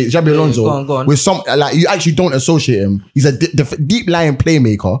associate Xabi Alonso go on. with some like you actually don't associate him. He's a deep lying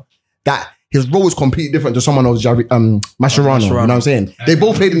playmaker that. His role is completely different to someone else, Mascherano. You know what I'm saying? They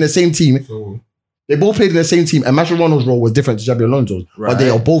both played in the same team. And Mascherano's role was different to Xabi Alonso's, but they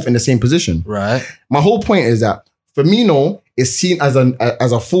are both in the same position. Right. My whole point is that Firmino is seen as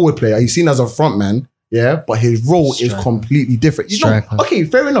a forward player. He's seen as a front man, yeah, but his role is completely different. Okay,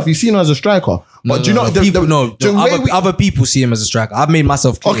 fair enough. You see him as a striker, but do you know other people see him as a striker. I've made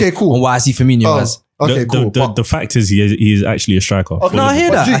myself clear Okay, cool. on why I see Firmino as. Okay, cool. The fact is he is actually a striker. Okay. No, I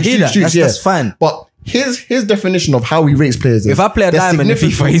hear that. That's fine. But his definition of how he rates players is If I play a diamond in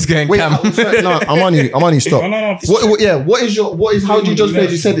FIFA, he's going Cam. No, Amani, stop. What is how do you judge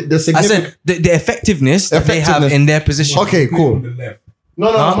players? You said the I significant. said the effectiveness that they have in their position. Okay, cool. On the left.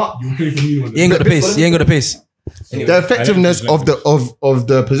 No, You play for me on the He ain't got the pace. The effectiveness of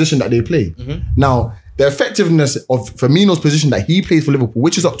the position that they play. Now, the effectiveness of Firmino's position that he plays for Liverpool,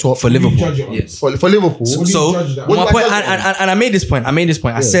 which is up top For Liverpool, judge it on? yes. for Liverpool. So my point, and I made this point.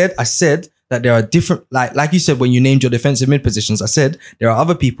 I said that there are different, like you said when you named your defensive mid positions. I said there are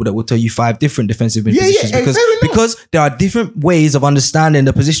other people that will tell you 5 different defensive mid positions because there are different ways of understanding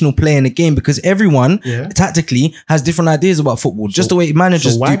the positional play in the game. Because everyone tactically has different ideas about football, just the way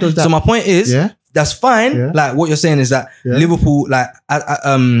managers why do. does that- So my point is. That's fine. Yeah. Like what you're saying is that Liverpool, like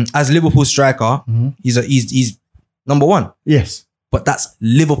as Liverpool striker, he's number 1. Yes. But that's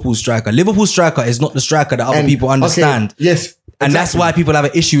Liverpool striker. Liverpool striker is not the striker that other people understand. Okay, yes. And that's why people have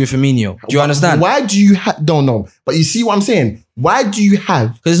an issue with Firmino. Do you understand? Why do you have... Don't know. But you see what I'm saying? Why do you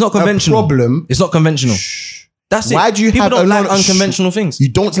have... Because it's not conventional. A problem... It's not conventional. That's it. Why do you people have don't a like lot of- unconventional things. You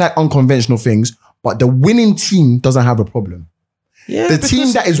don't like unconventional things, but the winning team doesn't have a problem. Yeah, The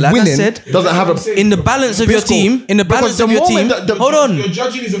team that is like I winning said, doesn't have a... in the balance of your team, Because the moment that- hold on. You're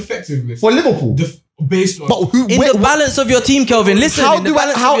judging his effectiveness For Liverpool. based on. But who... In the balance of your team, Kelvin. Listen, How in the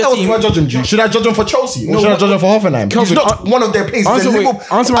balance how of your else team. do I judge him? G? Should I judge him for Chelsea? Or should I judge him for Hoffenheim? He's Kelvin, not one of their players. He's answer a my-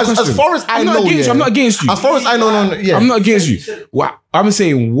 Liverpool- answer my as question. far as I I'm not know, against you. yeah. I'm not against you. As far as I know, yeah. I'm not against you. What I'm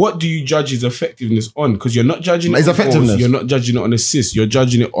saying, what do you judge his effectiveness on? Because you're not judging it His on goals, effectiveness. you're not judging it on assists. You're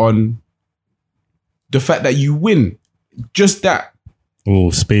judging it on the fact that you win. Just that.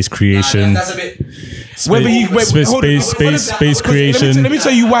 Oh, space creation. That's a bit. Whether you space creation. Let me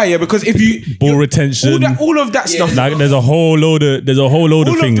tell you why. Yeah, because if you Ball retention. all of that stuff. Like there's a whole load of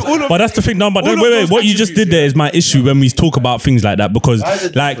All of things. the- all of- But that's the thing. No, but all of wait. those What you just did attributes, there is my issue when we talk about things like that, because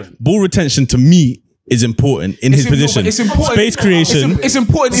like ball retention to me is important in his position. It's important. Space creation. It's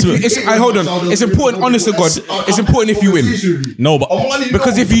important if you, hold on. It's important, honest to God. It's important if you win. No, but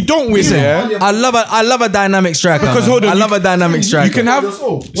Because if you don't win, yeah, I love a dynamic striker. Because man. hold on, I love a dynamic striker. you can have.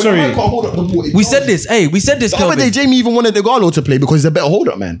 Sorry. We said this. Hey, we said this, The other Kelvin. day, Jamie even wanted Igalo to play because he's a better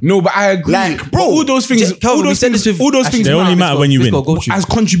holder, man. No, but I agree. Like, But bro, all those things, Kelvin, all we those said things, this with- all those things they only matter when you win. as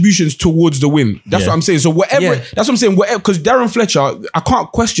contributions towards the win. That's Yeah. what I'm saying. So whatever, Yeah. that's what I'm saying. Whatever, because Darren Fletcher, I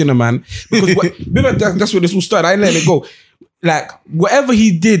can't question a man because maybe that's where this all started. I ain't letting it go. Like whatever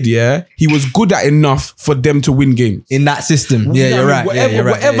he did, yeah, he was good at enough for them to win games. In that system. You Yeah, know you're what I right. mean? Yeah, you're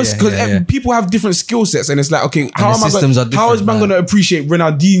right. Whatever, Yeah, because yeah, yeah. people have different skill sets, and it's like, okay, how the am I systems gonna, are how is different, man man. going to appreciate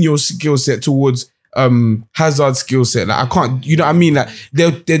Ronaldinho's skill set towards Hazard's skill set? Like I can't, you know what I mean? Like they're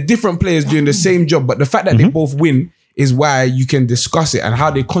different players doing the same job, but the fact that they both win is why you can discuss it and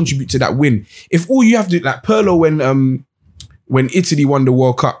how they contribute to that win. If all you have to, like Pirlo when Italy won the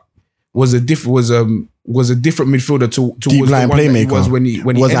World Cup was a different midfielder towards Deep the line one that he playmaker. was when he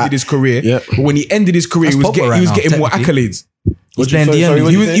Was ended that- his career. Yeah. But when he ended his career, That's he was Pogba right now, getting more technically. accolades. He's playing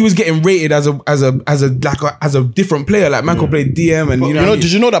DM. He was getting rated as a different player. Like man could play DM, and you know,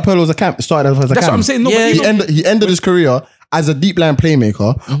 Did you know that Pirlo was started as a that's cam? what I'm saying. No, Yeah, but He ended his career as a deep line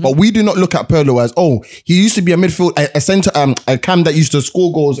playmaker, but we do not look at Pirlo as, oh, he used to be a midfield, a center, a cam that used to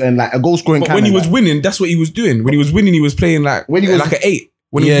score goals and like a goal scoring but cam. when he and was that. winning, that's what he was doing. When he was winning, he was playing like When he was- like an 8.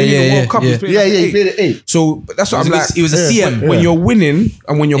 When he Yeah, was winning yeah, the World yeah, Cup, he was yeah. playing Yeah, like an he 8. played at 8. So that's what I'm like. He was a CM. When you're winning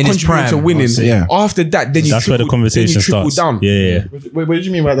and when you're In his contributing to prime, winning, I'll say, yeah. after that, then you that's where the conversation starts. down. Yeah. What do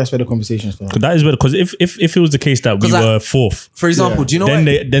you mean by that's where the conversation starts? That is where, because if it was the case that we 'Cause I- were fourth, For example, do you know then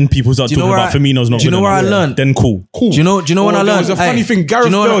what? then people start Do you know talking where about I- Firmino's not do you good know where I enough. learned? Then cool. Do you know when I There learned? was a funny Hey, thing. do you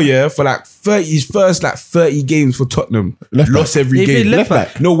Gareth know Bale, what I- yeah, for like his first 30 games for Tottenham, lost every He played game. left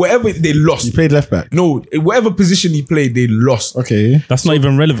back. No, whatever they lost. He played left back. No, whatever position he played, they lost. Okay. That's not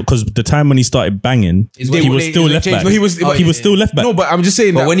even relevant, because the time when he started banging, Is he when was they- still they left changed- back. No, he was. Oh, he was still left back. No, but I'm just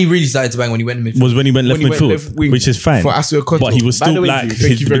saying But that when he really started to bang, when he went in midfield. was when he went left When he went midfield, left wing which is fine. for Asuquinto. But he was By the still way, like thank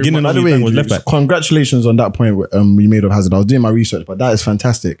his you very beginning much. of his bang was left back. Congratulations on that point we made of Hazard. I was doing my research, but that is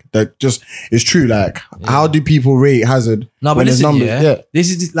fantastic. That just it's true. Like, how do people rate Hazard? No, but when his listen, numbers? yeah. This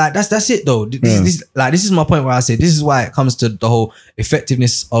is like that's it though. This is my point where I say this is why it comes to the whole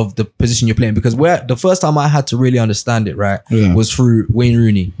effectiveness of the position you're playing, because where the first time I had to really understand it, right, Yeah. was through Wayne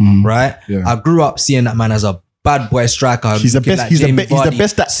Rooney, right? Yeah. I grew up seeing that man as a bad boy striker. He's the looking best- he's the Jamie be- he's the Vardy,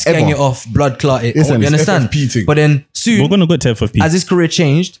 best that skanking ever. it off, blood clotted. Listen, You it's understand? FFP thing. But then soon, We're gonna go to FFP. as his career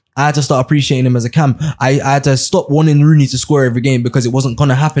changed, I had to start appreciating him as a cam. I had to stop wanting Rooney to score every game because it wasn't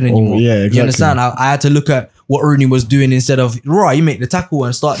gonna happen anymore. yeah, exactly. You understand? I had to look at what Rooney was doing instead of, right, you make the tackle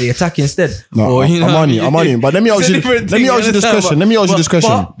and start the attack instead. No, Or, you know I'm what on I you. mean? I'm on you. But let me It's ask a you. different Let me thing, ask you this understand? question. Let me ask you this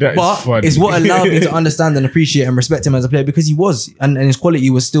question. That is But funny. it's what allowed me to understand and appreciate and respect him as a player, because he was, and his quality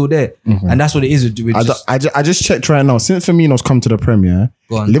was still there. And that's what it is with I just checked right now. Since Firmino's come to the Premier,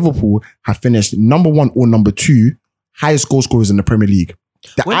 Go on. Liverpool have finished number 1 or number 2 highest goal scorers in the Premier League.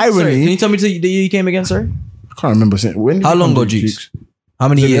 The Sorry, irony, can you tell me the year you came again, sorry? I can't remember. When did How he long come ago, to Jukes? How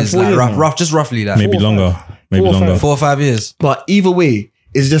many Is it years? 4 Like years rough, now? just roughly that. Maybe longer. maybe 4 or 5. longer. 4 or 5 years. But either way,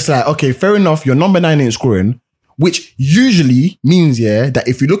 it's just like, okay, fair enough. Your number 9 ain't scoring, which usually means, that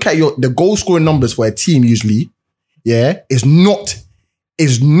if you look at the goal scoring numbers for a team, usually,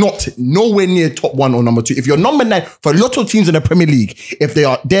 is not nowhere near top 1 or number 2. If you're number 9 for a lot of teams in the Premier League, if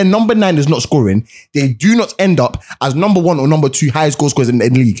their number 9 is not scoring, they do not end up as number 1 or number 2 highest goal scorers in the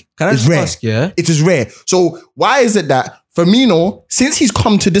league. Can I It's just rare. ask, yeah? It is rare. So why is it that Firmino, since he's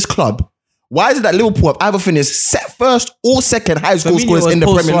come to this club, why is it that Liverpool have either finished first or second highest goal Firmino scorers was in the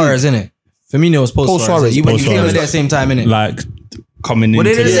post Premier League? Suarez, innit? Firmino was post Post Suarez. Suarez. You went Post came Suarez. in at the same time, innit? Like coming Were in.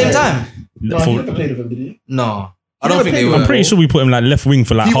 they at the same time? played with him, did he? No. I don't think they were. I'm pretty sure we put him like left wing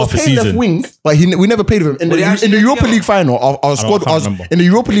for like He was half a playing left season. wing, but we never played with him. Were they In actually the Europa together? League final, our squad, can't remember. in the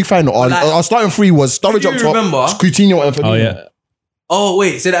Europa League final, like- our starting three was Sturridge Do up you top, remember? Coutinho and Firmino. Oh yeah, Oh,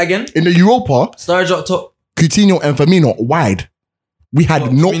 wait. Say that again. In the Europa, Sturridge up top. Coutinho and Firmino wide. We had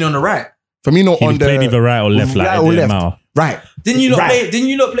What, no Firmino on the right. Firmino he on the played either right or left. Like right it or didn't left. matter. Right. Didn't you not Right.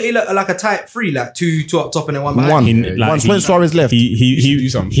 play like a tight three, like two up top and then one behind? One. He- like, Once he- when Suarez left. used to do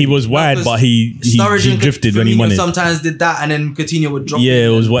something. He was wide, because but he Sturridge and drifted when he Firmino wanted. sometimes did that, and then Coutinho would drop. Yeah, it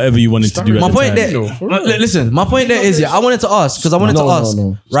was whatever you wanted to do. At My the point time. there. Listen, my point there is, I wanted to ask because I wanted to ask,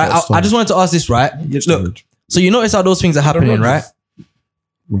 right? I just wanted to ask this, right? Look, so you notice how those things are happening, right?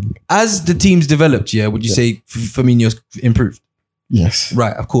 As the teams developed, would you say Firmino's improved? Yes.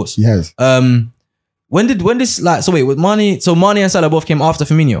 Right, of course. He has. When this like? So wait, with Mane, so Mane and Salah both came after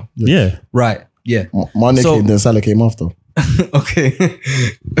Firmino, Yeah, right? Yeah. Mane So- came, then Salah came after. Okay.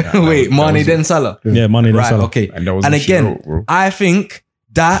 Wait, Mane then Salah. yeah, money. Right. Salah. Okay. And that was And a shit again, route, bro. I think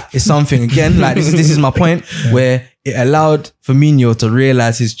that is something again. Like this is my point where it allowed Firmino to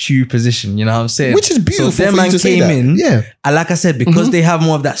realize his true position. You know what I'm saying? Which is beautiful So their for you man to say came that. in, Yeah. and like I said, because they have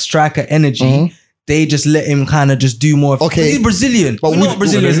more of that striker energy. They just let him kind of just do more. Okay. He's Brazilian. But We're would, not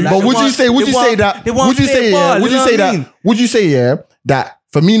Brazilians. but Like, would they you say? Would they you want- say that? they want Would you play say? ball, Would you know say what I that? mean? Would you say that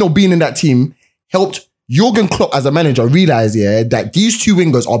Firmino being in that team helped Jurgen Klopp as a manager realize that these two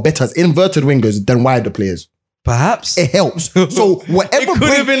wingers are better as inverted wingers than wider players? Perhaps It helps. So whatever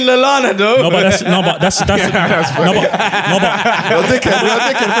could have been Lallana though. No, but that's no, but that's no, but You're thinking,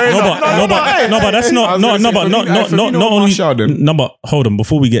 fair enough. but that's not I was gonna say, Firmino not only Martial then. no, but hold on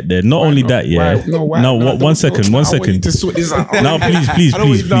before we get there. Not only that, one second. I want you to sort this out. No, please, I don't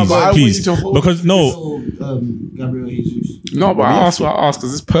want you- no, but I want you to hold- because no, Gabriel Jesus. No, but I asked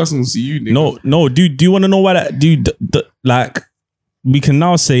because it's personal to you, nigga. no. Do you want to know why that? Like we can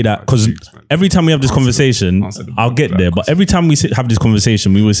now say that because every time we have this conversation, I'll get there. But every time we have this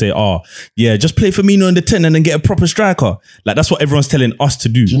conversation, we will say, "Oh, yeah, just play Firmino in the 10 and then get a proper striker." Like that's what everyone's telling us to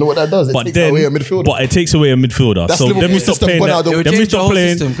do. Do you know what that does? It takes away a midfielder. But it takes away a midfielder. That's So then we Liverpool's stop system playing gone that. out the- Then we stop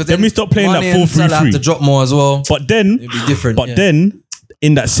playing. Then we stop playing that 4-3-3. have to drop more as well. But then, It'd be different. But yeah. then,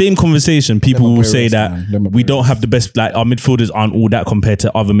 in that same conversation, people Let my will boy say rest, that man. Let my we boy don't have the best, like our midfielders aren't all that compared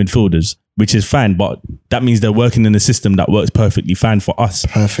to other midfielders, which is fine. But that means they're working in a system that works perfectly fine for us.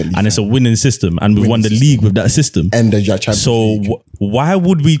 Perfectly And it's a winning system. And we won the league with that system. And the Champions So League. why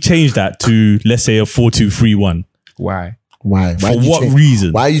would we change that to, let's say, a 4-2-3-1? Why? Why? For did you what change-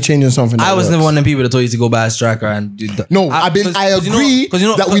 reason? Why are you changing something? I that was works? never one of them people that told you to go buy a striker and do that. No, I agree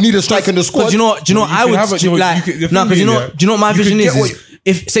that we need a striker in the squad. Do you know? You I can would have it, you like could- the no, thing because is, do you know what my you could vision get is? what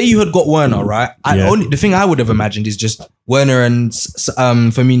If say you had got Werner, right? Yeah. The thing I would have imagined is just Werner and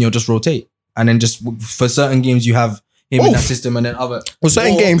Firmino just rotate, and then just for certain games you have him in that system, and then other For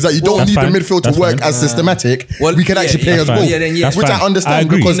certain Or- games that you don't That's need fine. the midfield That's to work fine. as systematic, Well, we can yeah, actually play yeah, as fine. both. Yeah, then yeah. That's Which fine. I understand I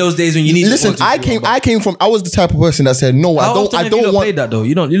agree. because in those days when you need. listen, I came from. I was the type of person that said no. How often I have you don't lot want. played that though.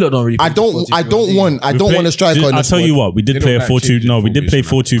 You don't really. I don't want a striker. in the I'll tell squad. you what, we did They play a don't like 4-2. No, we did play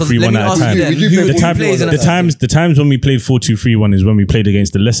changing 4-2-3-1 at a time. We do play The time, plays in the that times, the times when we played 4-2-3-1 is when we played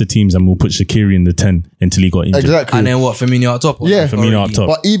against the lesser teams, and we'll put Shaqiri in the 10 until he got injured. Exactly. And then what? Firmino up top. or Yeah. Firmino up already? top.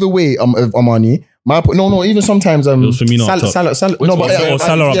 But either way, Armani. Even sometimes was Firmino up top. Salah, Or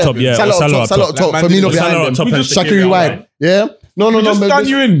Salah up top, yeah, or Salah Salah up top, up top. Like, Firmino Salah behind up him, top and Shaqiri Shaqiri wide. out. Yeah, no, We just but done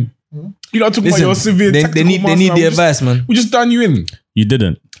you in. You not talking about your severe. They tactical need master, the we just- advice, man. We just done you in. You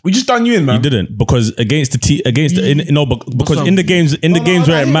didn't. We just done you in, man. You didn't because against because in the games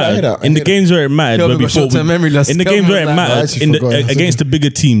no, where I it hear mattered, that. in the games where it mattered, Kelvin where we got fought short-term memory loss. in the Kelvin games where it was like, I mattered, actually forgot. against the bigger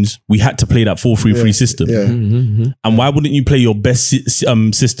teams, we had to play that 4-3-3 system. Yeah, And why wouldn't you play your best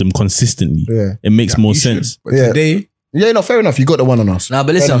system consistently? Yeah. It makes more You should. sense. But Yeah. today, yeah. No, fair enough. You got the one on us. Nah,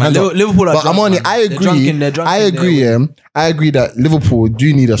 but listen, Fair man. enough, hands up. Liverpool are But drunk, Armani, man. I They're agree. drunk they're drunk I in their agree. way. I agree that Liverpool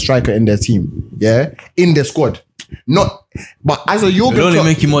do need a striker in their team. Yeah, in their squad. Not But as a It'll Jurgen only Klopp,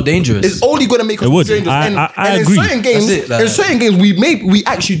 make you more dangerous. it's only going to make us It would. dangerous. I in agree. certain games, That's it, like- in certain games, we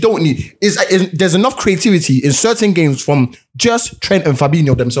actually don't need. There's enough creativity in certain games from just Trent and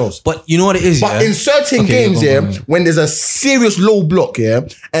Fabinho themselves. But you know what it is, But yeah? in certain Okay, games, go on. when there's a serious low block,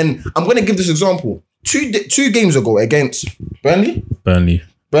 and I'm going to give this example. Two games ago against Burnley.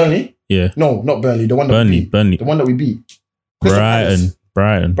 Yeah. No, not Burnley. The one that we beat. Burnley. The one that we beat. Crystal Palace.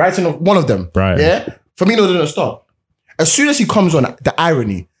 Brighton. Brighton, one of them. Brighton. Yeah. Firmino didn't start. As soon as he comes on, the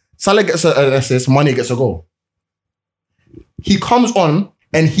irony. Salah gets an assist, Mane gets a goal. He comes on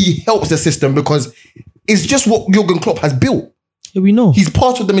and he helps the system because it's just what Jurgen Klopp has built. Yeah, we know. He's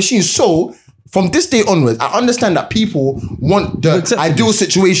part of the machine. So from this day onwards, I understand that people want the accepted ideal this.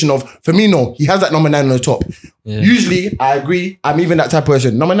 situation of Firmino. He has that number 9 on the top. Usually, I agree. I'm even that type of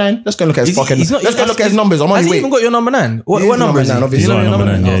person. Number 9. Let's go look at his fucking. Let's go look at his numbers. I'm on Has his he way. even got your number 9? What, He is what number is number he? 9, obviously. He's not your Number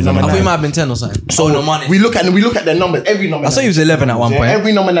number 9, 9. yeah, he's I number thought he 9. might have been 10 or something. So no money. we look at their numbers. Every number. I saw he was 11 at one point.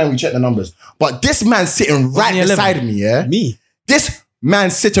 Every number 9 we check the numbers. But this man sitting right he 11? beside me. Yeah. Me. This man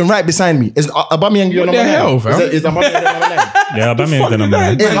sitting right beside me. Is Aubameyang your What number the 9? hell, fam? Is Aubameyang your number 9? Yeah, Aubameyang's the number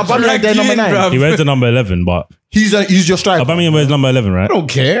 9. Is Aubameyang their number 9? He wears the number 11, but He's your striker. Aubameyang wears number 11, right? I don't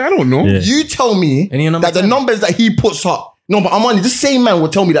care. I don't know. Yeah. You tell me And your number that the 10? numbers that he puts up. No, but Armani, this same man will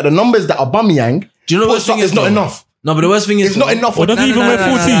tell me that the numbers that Aubameyang Do you know what puts the up thing is not though? enough. No, but the worst thing is It's not enough. Or does he even wear 14?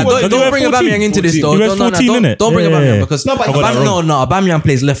 Don't, Does he don't wear bring 14? Aubameyang into this though. He wears 14, innit? Don't bring Yeah, Aubameyang yeah. because No, but I got that wrong. Aubameyang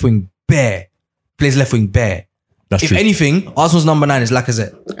plays left wing bare. Plays left wing bare. That's If true. anything, Arsenal's number 9 is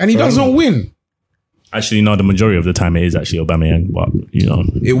Lacazette. And he doesn't win. Actually, no, the majority of the time it is actually Aubameyang, but you know,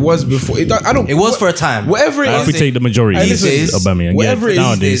 It was before. I don't. It was for a time. Whatever it if we is. take the majority, These it's days, Aubameyang. whatever it is,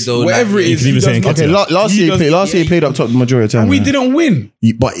 nowadays, though, Whatever like, it you is. can even he say does not- Nketiah. Last year he played up top the majority of the time. We didn't win.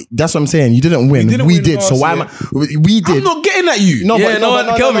 But that's what I'm saying. You didn't win. didn't We win did. So last why am year. I? We did. I'm not getting at you. No, Yeah, but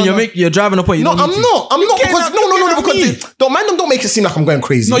no, Kelvin, you're driving a point. You No, don't I'm need to. not. I'm not getting because at- no, you're getting because don't make it seem like I'm going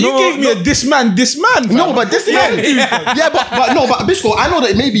crazy. No, you gave me a this man. No, but this man, yeah, but Bisco, I know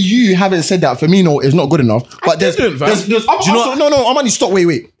that maybe you haven't said that Firmino is not good enough. But there's didn't, fam. other Arsenal, no, Armani, stop,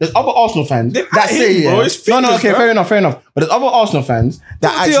 wait. There's other Arsenal fans Then that at say, him, bro, it's no, fingers, okay, fam. fair enough. But there's other Arsenal fans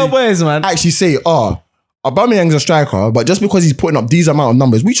that to your boys, man. actually say, Aubameyang's a striker, but just because he's putting up these amount of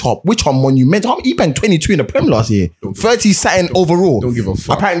numbers, which are monumental. He banged 22 in the Prem last year, 30 something overall. Don't give a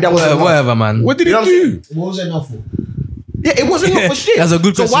fuck. Apparently that was enough. Whatever, man. What did You know he what I'm do? What was it enough for? Yeah, it wasn't enough for shit. That's a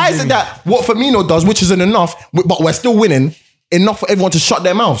good So question, why is it Jamie. that what Firmino does, which isn't enough, but we're still winning, enough for everyone to shut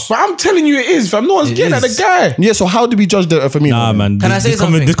their mouths? But I'm telling you, it is, fam. No one's getting at the is. guy. Yeah, so how do we judge the Firmino? Nah, man. Can I say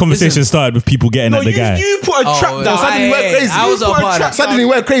something? This conversation Listen. started with people getting No, at the guy. you put a trap Oh, down. I- Suddenly went crazy. I was You a put part of trap that. Suddenly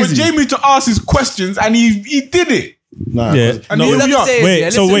went crazy. For Jamie to ask his questions, and he did it. Nah, Yeah. And No, here All I we can are. say is, Wait, yeah,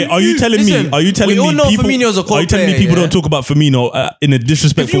 so listen, wait, are you telling me? listen, Are you telling we all me know people? Firmino's a Are cold you telling me player, people yeah. don't talk about Firmino in a If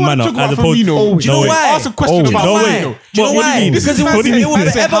disrespectful you want manner? to talk As about opposed, Firmino, Do you know wait. why? ask a question Oh, about no, why? wait. Do you know What do you why? mean? Because it What do you will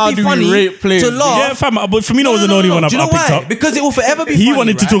mean? forever How be do we funny rate players? to laugh. Yeah, fam, but Firmino was the only one I Do you know picked why? up. Because it will forever be He funny,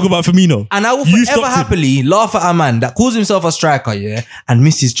 wanted to right? talk about Firmino. And I will You forever stopped him. happily laugh at a man that calls himself a striker, yeah, and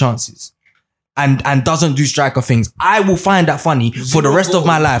misses chances. And doesn't do striker things. I will find that funny for the rest of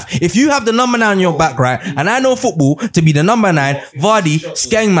my life. If you have the number 9 on your back, right, and I know football to be the number 9, Vardy,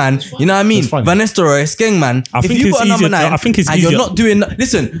 Skengman, you know what I mean? Van Nistelrooy, Skengman. I If think you it's got a number easier- 9 I think it's and you're easier. not doing,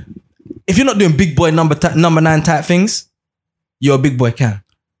 listen, if you're not doing big boy number 9 type things, you're a big boy can.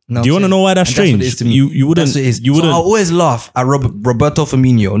 Do you want to know why that's And what strange? it is to me. You wouldn't. That's what it is. You So wouldn't. I always laugh at Roberto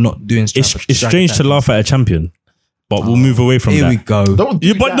Firmino not doing striker. It's strange to laugh at a champion, but we'll move away from Here that. we go. Don't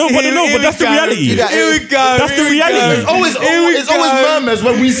Yeah, but that's the reality. that. Here we go. That's the reality. It's always murmurs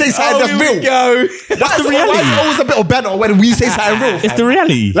when we say something that's real. go. That's the reality. Why is it always a bit of banter when we say something real? It's the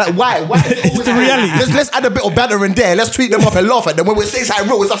reality. Like why? Why? Is it always the reality. Let's add a bit of banter in there. Let's tweet them up and laugh at them when we say something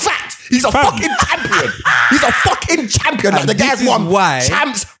real. It's a fact. He's a Fam. fucking champion. He's a fucking champion. Like the this guy's is won why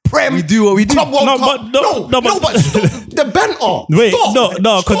champs. Prem, we do what we do. Club World No, Cup. but no, but- stop the banter. Wait, Stop.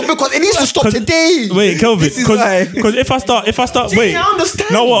 no, Stop, because it needs to stop 'cause- today. Wait, Kelvin, This is why. because if I start, wait, I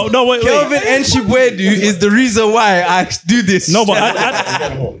understand. no, wait. Kelvin Enchibuedu is the reason why I do this. No, but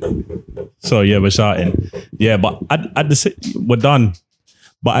so yeah, we're shouting. Yeah, but at the same, we're done.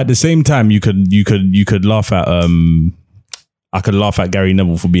 But at the same time, you could laugh at I could laugh at Gary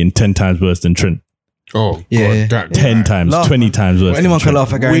Neville for being 10 times worse than Trent. Oh, Yeah. God, that 10 times, Laugh, 20 times worse. anyone than can Trent.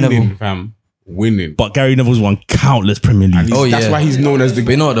 laugh at Gary winning, Neville. fam. Winning. But Gary Neville's won countless Premier League. Oh, That's yeah. why he's known as the.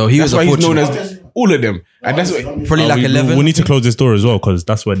 But you know what though, he That's was why a he's known fortune. as all of them, and that's what. Probably like we, 11. we need to close this door as well because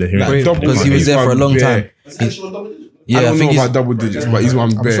that's where they're hearing. Like, double because he digits, was there for a long time. Yeah, I don't know he's, about double digits, but he's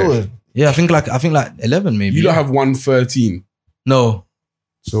one bare. yeah, I think like 11 maybe. You don't have 113, no,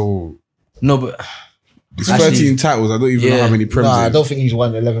 so but It's 13 titles. I don't even know how many Prem. I don't think he's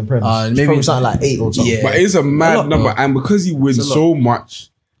won 11 Prem. maybe Maybe something like 8 or something. Yeah. But it's a mad lot, number, bro. and because he wins so much,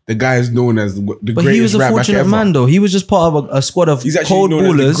 the guy is known as the But greatest he was a right back fortunate ever. man, though. He was just part of a squad of He's actually cold known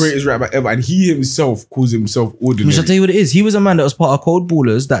as ballers. the greatest right back ever, and he himself calls himself ordinary. Shall I tell you what it is? He was a man that was part of cold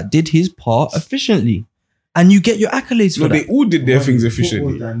ballers that did his part efficiently, and you get your accolades for No, that. they all did their things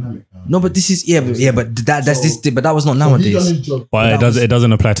efficiently. No, but this is but that's this. But that was not nowadays. But it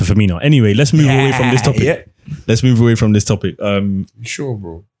doesn't apply to Firmino. Anyway, let's move away from this topic. Yeah. Let's move away from this topic. Sure,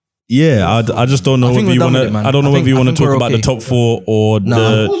 bro. Yeah, I just don't know I think whether you we're done want with it, man. to. I don't know I whether you think- want I to think talk we're about the okay. top 4 or Nah.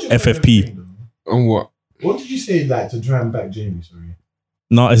 the FFP. On what? What did you say, like, to try and back Jamie? Sorry.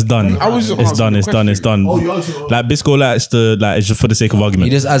 No, it's done. I was just It's asking done. the It's done. It's question. done. you also. Like Bisco, it's just for the sake of He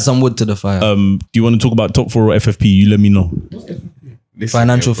argument. just adds some wood to the fire. Do you want to talk about top 4 or FFP? You let me know. Listen,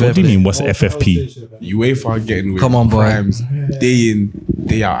 Financial fair What do you play. mean? What's FFP? UEFA getting with Come on, boy. crimes day in,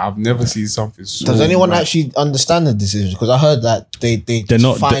 day out. I've never seen something so Does anyone mad. actually understand the decision? Because I heard that they They're just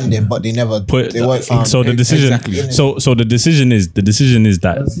not- fined him, but they never they weren't found. So the decision. Exactly. So the decision is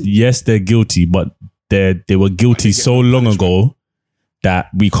that yes, they're guilty, but they were guilty so long ago that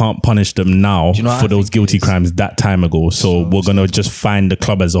we can't punish them now Do you know what for I those think guilty it is? crimes that time ago. So we're gonna just fine the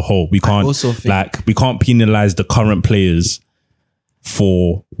club as a whole. We can't also think- we can't penalize the current players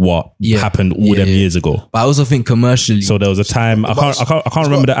for what happened all them years ago. But I also think commercially, So there was a time I can't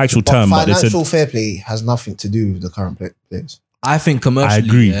remember the actual term, but they financial said fair play has nothing to do with the current players. I think commercially, I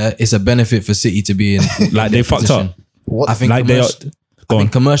agree. it's a benefit for City to be in. like they fucked up. What I think Like they are. I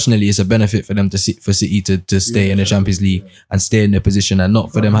think commercially, it's a benefit for them for City to stay in the Champions League and stay in their position, and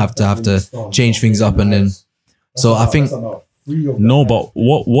not for them have to change things up and then. So I think No, but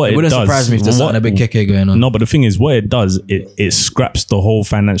what it it wouldn't does. surprise me if there's something a bit keke going on. No, but the thing is, what it does, it scraps the whole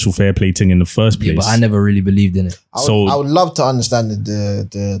financial fair play thing in the first place. Yeah, but I never really believed in it. I would love to understand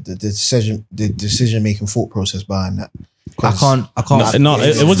the decision making thought process behind that. I can't. No,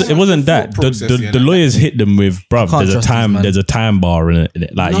 it wasn't that. The lawyers hit them with, bruv, can't there's a trust time, this, man. there's a time bar in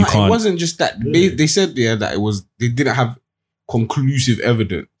it. Like No, you can't. It wasn't just that. They said there that they didn't have conclusive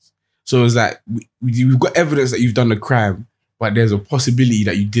evidence. So it was like we've got evidence that you've done the crime, but there's a possibility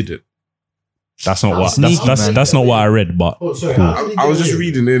that you didn't. That's not what. sneaky, man. That's not what I read. But Oh, sorry. cool. How did they I was get just away?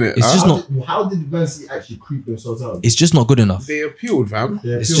 reading in it. It's just not. How did Man City actually creep themselves out? It's just not good enough. They appealed, fam. They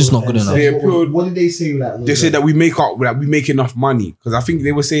it's appealed just not and good said- enough. They appealed. What did they say? Like, They said that we make enough money because I think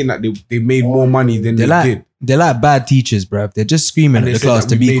they were saying that they made more money than They're they like did. they're like bad teachers, bruv. They're just screaming And at they the said class that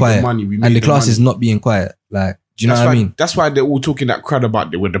to we be made the quiet, money, we and made the the class money. is not being quiet. Like, do you know That's what I why, mean? That's why they're all talking that crud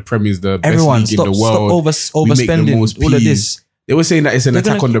about it when the Prem is the best Everyone, league stop, in the world. stop We make the overspending. most All of peas. this. They were saying that it's an They're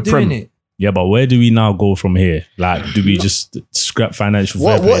gonna attack on the keep doing Prem. it. yeah, but where do we now go from here? Like, do we just scrap financial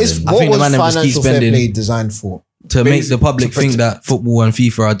fair What play? is then? I what think the was man them just keep financial fair spending- play designed for? To make the public to think that football and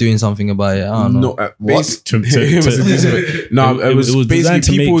FIFA are doing something about it. I don't know. No, basically, To- it was it was designed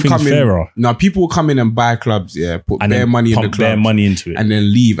to make people things come in. fairer. No, people come in and buy clubs, put and bare then money in the pump club, bare money into it. and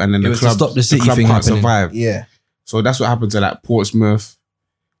then leave, and then It the was to club, stop the City club thing can't happening. survive. Yeah. So that's what happened to like Portsmouth,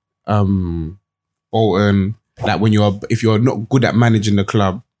 Bolton. Like if you're not good at managing the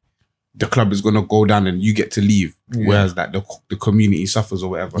club is gonna go down and you get to leave. Whereas like the community suffers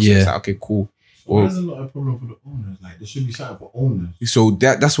or whatever. So Yeah. it's like, okay, cool. Why is it not a problem for the owners? Like, there should be something for owners. So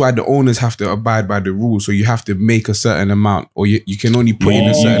that's why the owners have to abide by the rules. So you have to make a certain amount, or you can only put in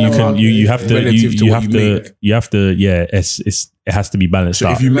a certain amount. you have to relative to you what have you to make. you have to it has to be balanced So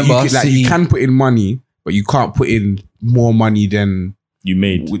out. if you Remember, you can put in money, but you can't put in more money than you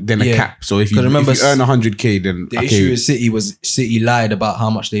made a Yeah. cap. So if you, 'Cause remember, if you earn 100k, then The okay. issue with City was City lied about how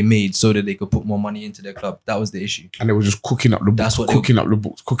much they made so that they could put more money into their club. That was the issue. And they were just cooking up the books, That's what cooking up the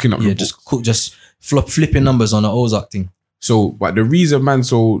books. Yeah, just flipping numbers on the Ozark thing. So, but the reason man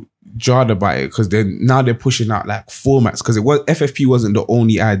so jarred about it because now they're pushing out like formats because it was FFP wasn't the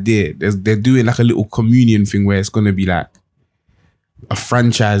only idea. They're doing like a little communion thing where it's gonna be like a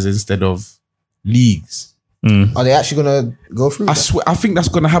franchise instead of leagues. Are they actually gonna go through? I that? swear, I think that's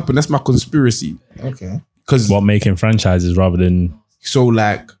gonna happen. That's my conspiracy. Okay. Because what making franchises rather than so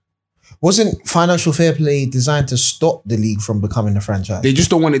like Wasn't financial fair play designed to stop the league from becoming a franchise? they just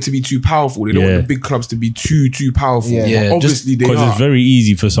don't want it to be too powerful. They don't Yeah. want the big clubs to be too powerful. Yeah. Yeah, But obviously they because are. it's very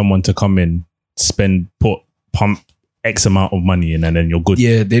easy for someone to come in, pump X amount of money in, and then you're good,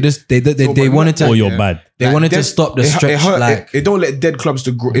 Yeah, they but wanted to. or you're yeah. bad. They Like, wanted to dead- stop the it stretch. hurt- Like it don't let dead clubs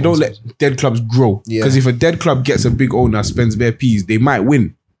to grow. It don't let dead clubs grow. Yeah. Because if a dead club gets a big owner, spends bare peas, they might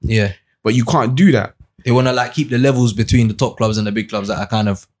win. yeah, But you can't do that. they want to like keep the levels between the top clubs and the big clubs at a kind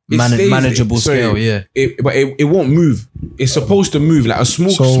of It stays- manageable sorry, scale. Yeah, But it won't move. It's supposed to move. Like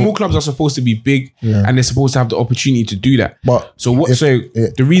small clubs are supposed to be big, Yeah. and they're supposed to have the opportunity to do that. But So what? if- So yeah.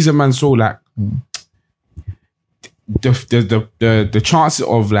 the reason man saw like the chances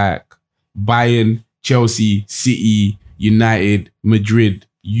of like Bayern, Chelsea, City, United, Madrid,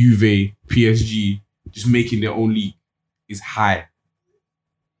 Juve, PSG just making their own league is high.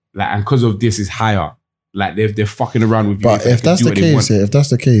 Like, and because of this, is higher. Like they're fucking around with you. But if that's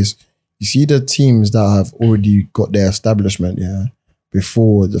the case, you see the teams that have already got their establishment,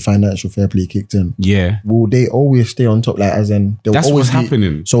 before the financial fair play kicked in. Yeah. Will they always stay on top? Like, as in, they'll That's always what's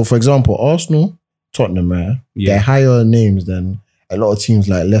happening. So, for example, Arsenal, Tottenham, they're higher names than a lot of teams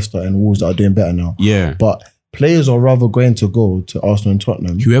like Leicester and Wolves that are doing better now. Yeah. But players are rather going to go to Arsenal and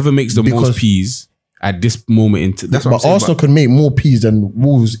Tottenham. Whoever makes the most P's at this moment that's what I'm saying, Arsenal can make more P's than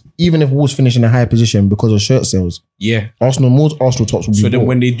Wolves, even if Wolves finish in a higher position because of shirt sales. Yeah. Most Arsenal tops will be So then bought.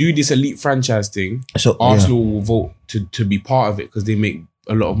 when they do this elite franchise thing, Arsenal will vote to be part of it because they make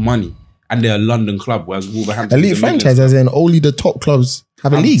a lot of money. And they're a London club, whereas Wolverhampton elite franchise, as in only the top clubs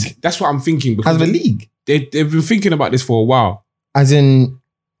have a league. That's what I'm thinking. Because Have a league. They've been thinking about this for a while. As in,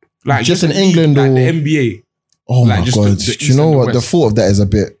 Like just in a league, England like or... the NBA. Oh Like my just God. the Do East you know and the what? The West. thought of that is a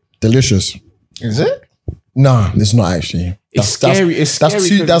bit delicious. Is it? Nah, it's not actually. It's scary. It's scary That's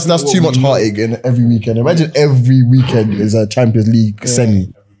too, 'cause that's what too we much know. heartache in every weekend. Imagine every weekend is a Champions League semi.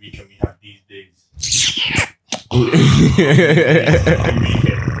 Every weekend we have these days.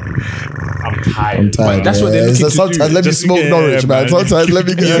 I'm tired. I'm tired. that's what they're looking to Sometimes do. let me Just- smoke yeah, Norwich, man. man. Sometimes let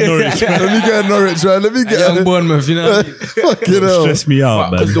me get Norwich. Let me get Norwich, man. Let me get Young Bournemouth, you know. Fucking hell. Stress me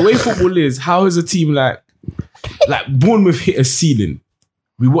out, man. Because the way football is, how is a team like Bournemouth hit a ceiling?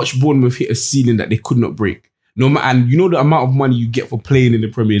 We watched Bournemouth hit a ceiling that they could not break. No matter, and you know the amount of money you get for playing in the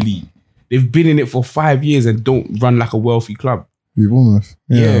Premier League. They've been in it for 5 years and don't run like a wealthy club. We Bournemouth.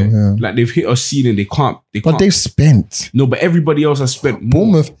 Yeah. Like they've hit a ceiling. They can't. But they've spent. No, but everybody else has spent more.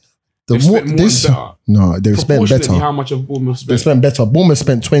 Bournemouth. They've spent more and better. No, they've spent Proportionately, better. how much have Bournemouth They spent? spent better. Bournemouth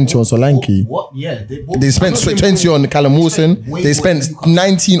spent 20 on Solanke. What? Yeah. They spent 20 on Callum Wilson. They spent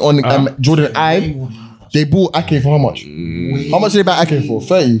 19 on Jordan Ibe. They bought Ake for how much? How much did they buy Ake for?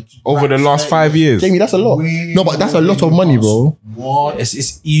 30. Over the last 5 years. Jamie, that's a lot. No, but that's a lot of money, bro.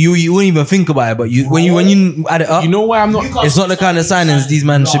 It's you wouldn't even think about it, but when you add it up, You know why I'm not? it's not the kind of signings these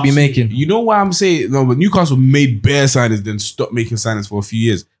men should be making. You know why I'm saying no? But Newcastle made bare signings, then stopped making signings for a few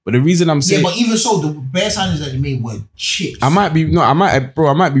years. But the reason I'm Yeah, saying, but even so, the bare signings that they made were chips. I might be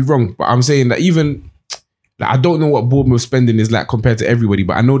wrong. But I'm saying that even I don't know what Bournemouth spending is like compared to everybody.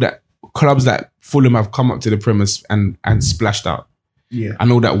 But I know that clubs like Fulham have come up to the premise and splashed out. Yeah. I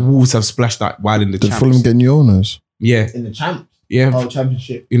know that Wolves have splashed out while in the Did champs. Fulham get new owners? Yeah, in the champ. yeah. Oh,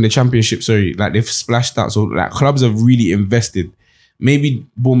 championship. In the championship, sorry, like they've splashed out. So like clubs have really invested. Maybe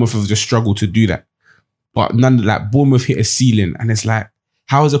Bournemouth have just struggled to do that, but Bournemouth hit a ceiling, and it's like,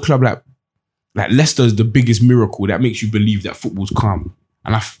 how is a club like Leicester is the biggest miracle that makes you believe that football's calm?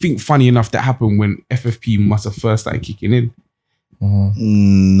 And I think, funny enough, that happened when FFP must have first started kicking in.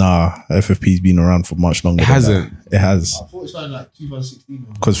 Nah, FFP's been around for much longer. It than hasn't. that. It has. I thought it started like 2016.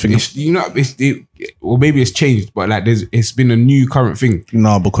 Because Well, maybe it's changed, but like it's been a new current thing.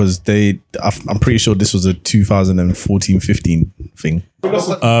 no, because I'm pretty sure this was a 2014-15 thing.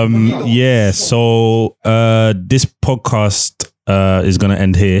 Yeah, so this podcast is gonna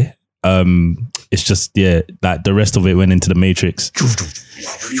end here. It's just like the rest of it went into the matrix.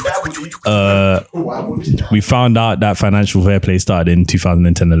 We found out that financial fair play started in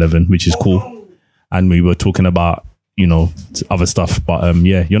 2010-11, which is cool, and we were talking about other stuff, but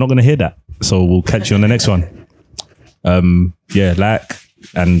you're not gonna hear that, so we'll catch you on the next one. Like,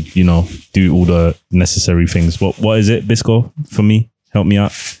 and do all the necessary things. What is it, Bisco? For me, help me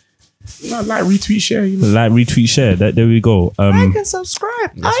out. No, like, retweet, share. Like, retweet, share. There we go. Like and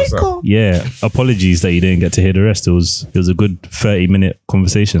subscribe. Icon. Yeah, apologies that you didn't get to hear the rest. It was a good 30-minute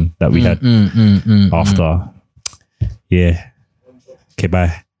conversation that we had after. Yeah. Okay,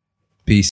 bye.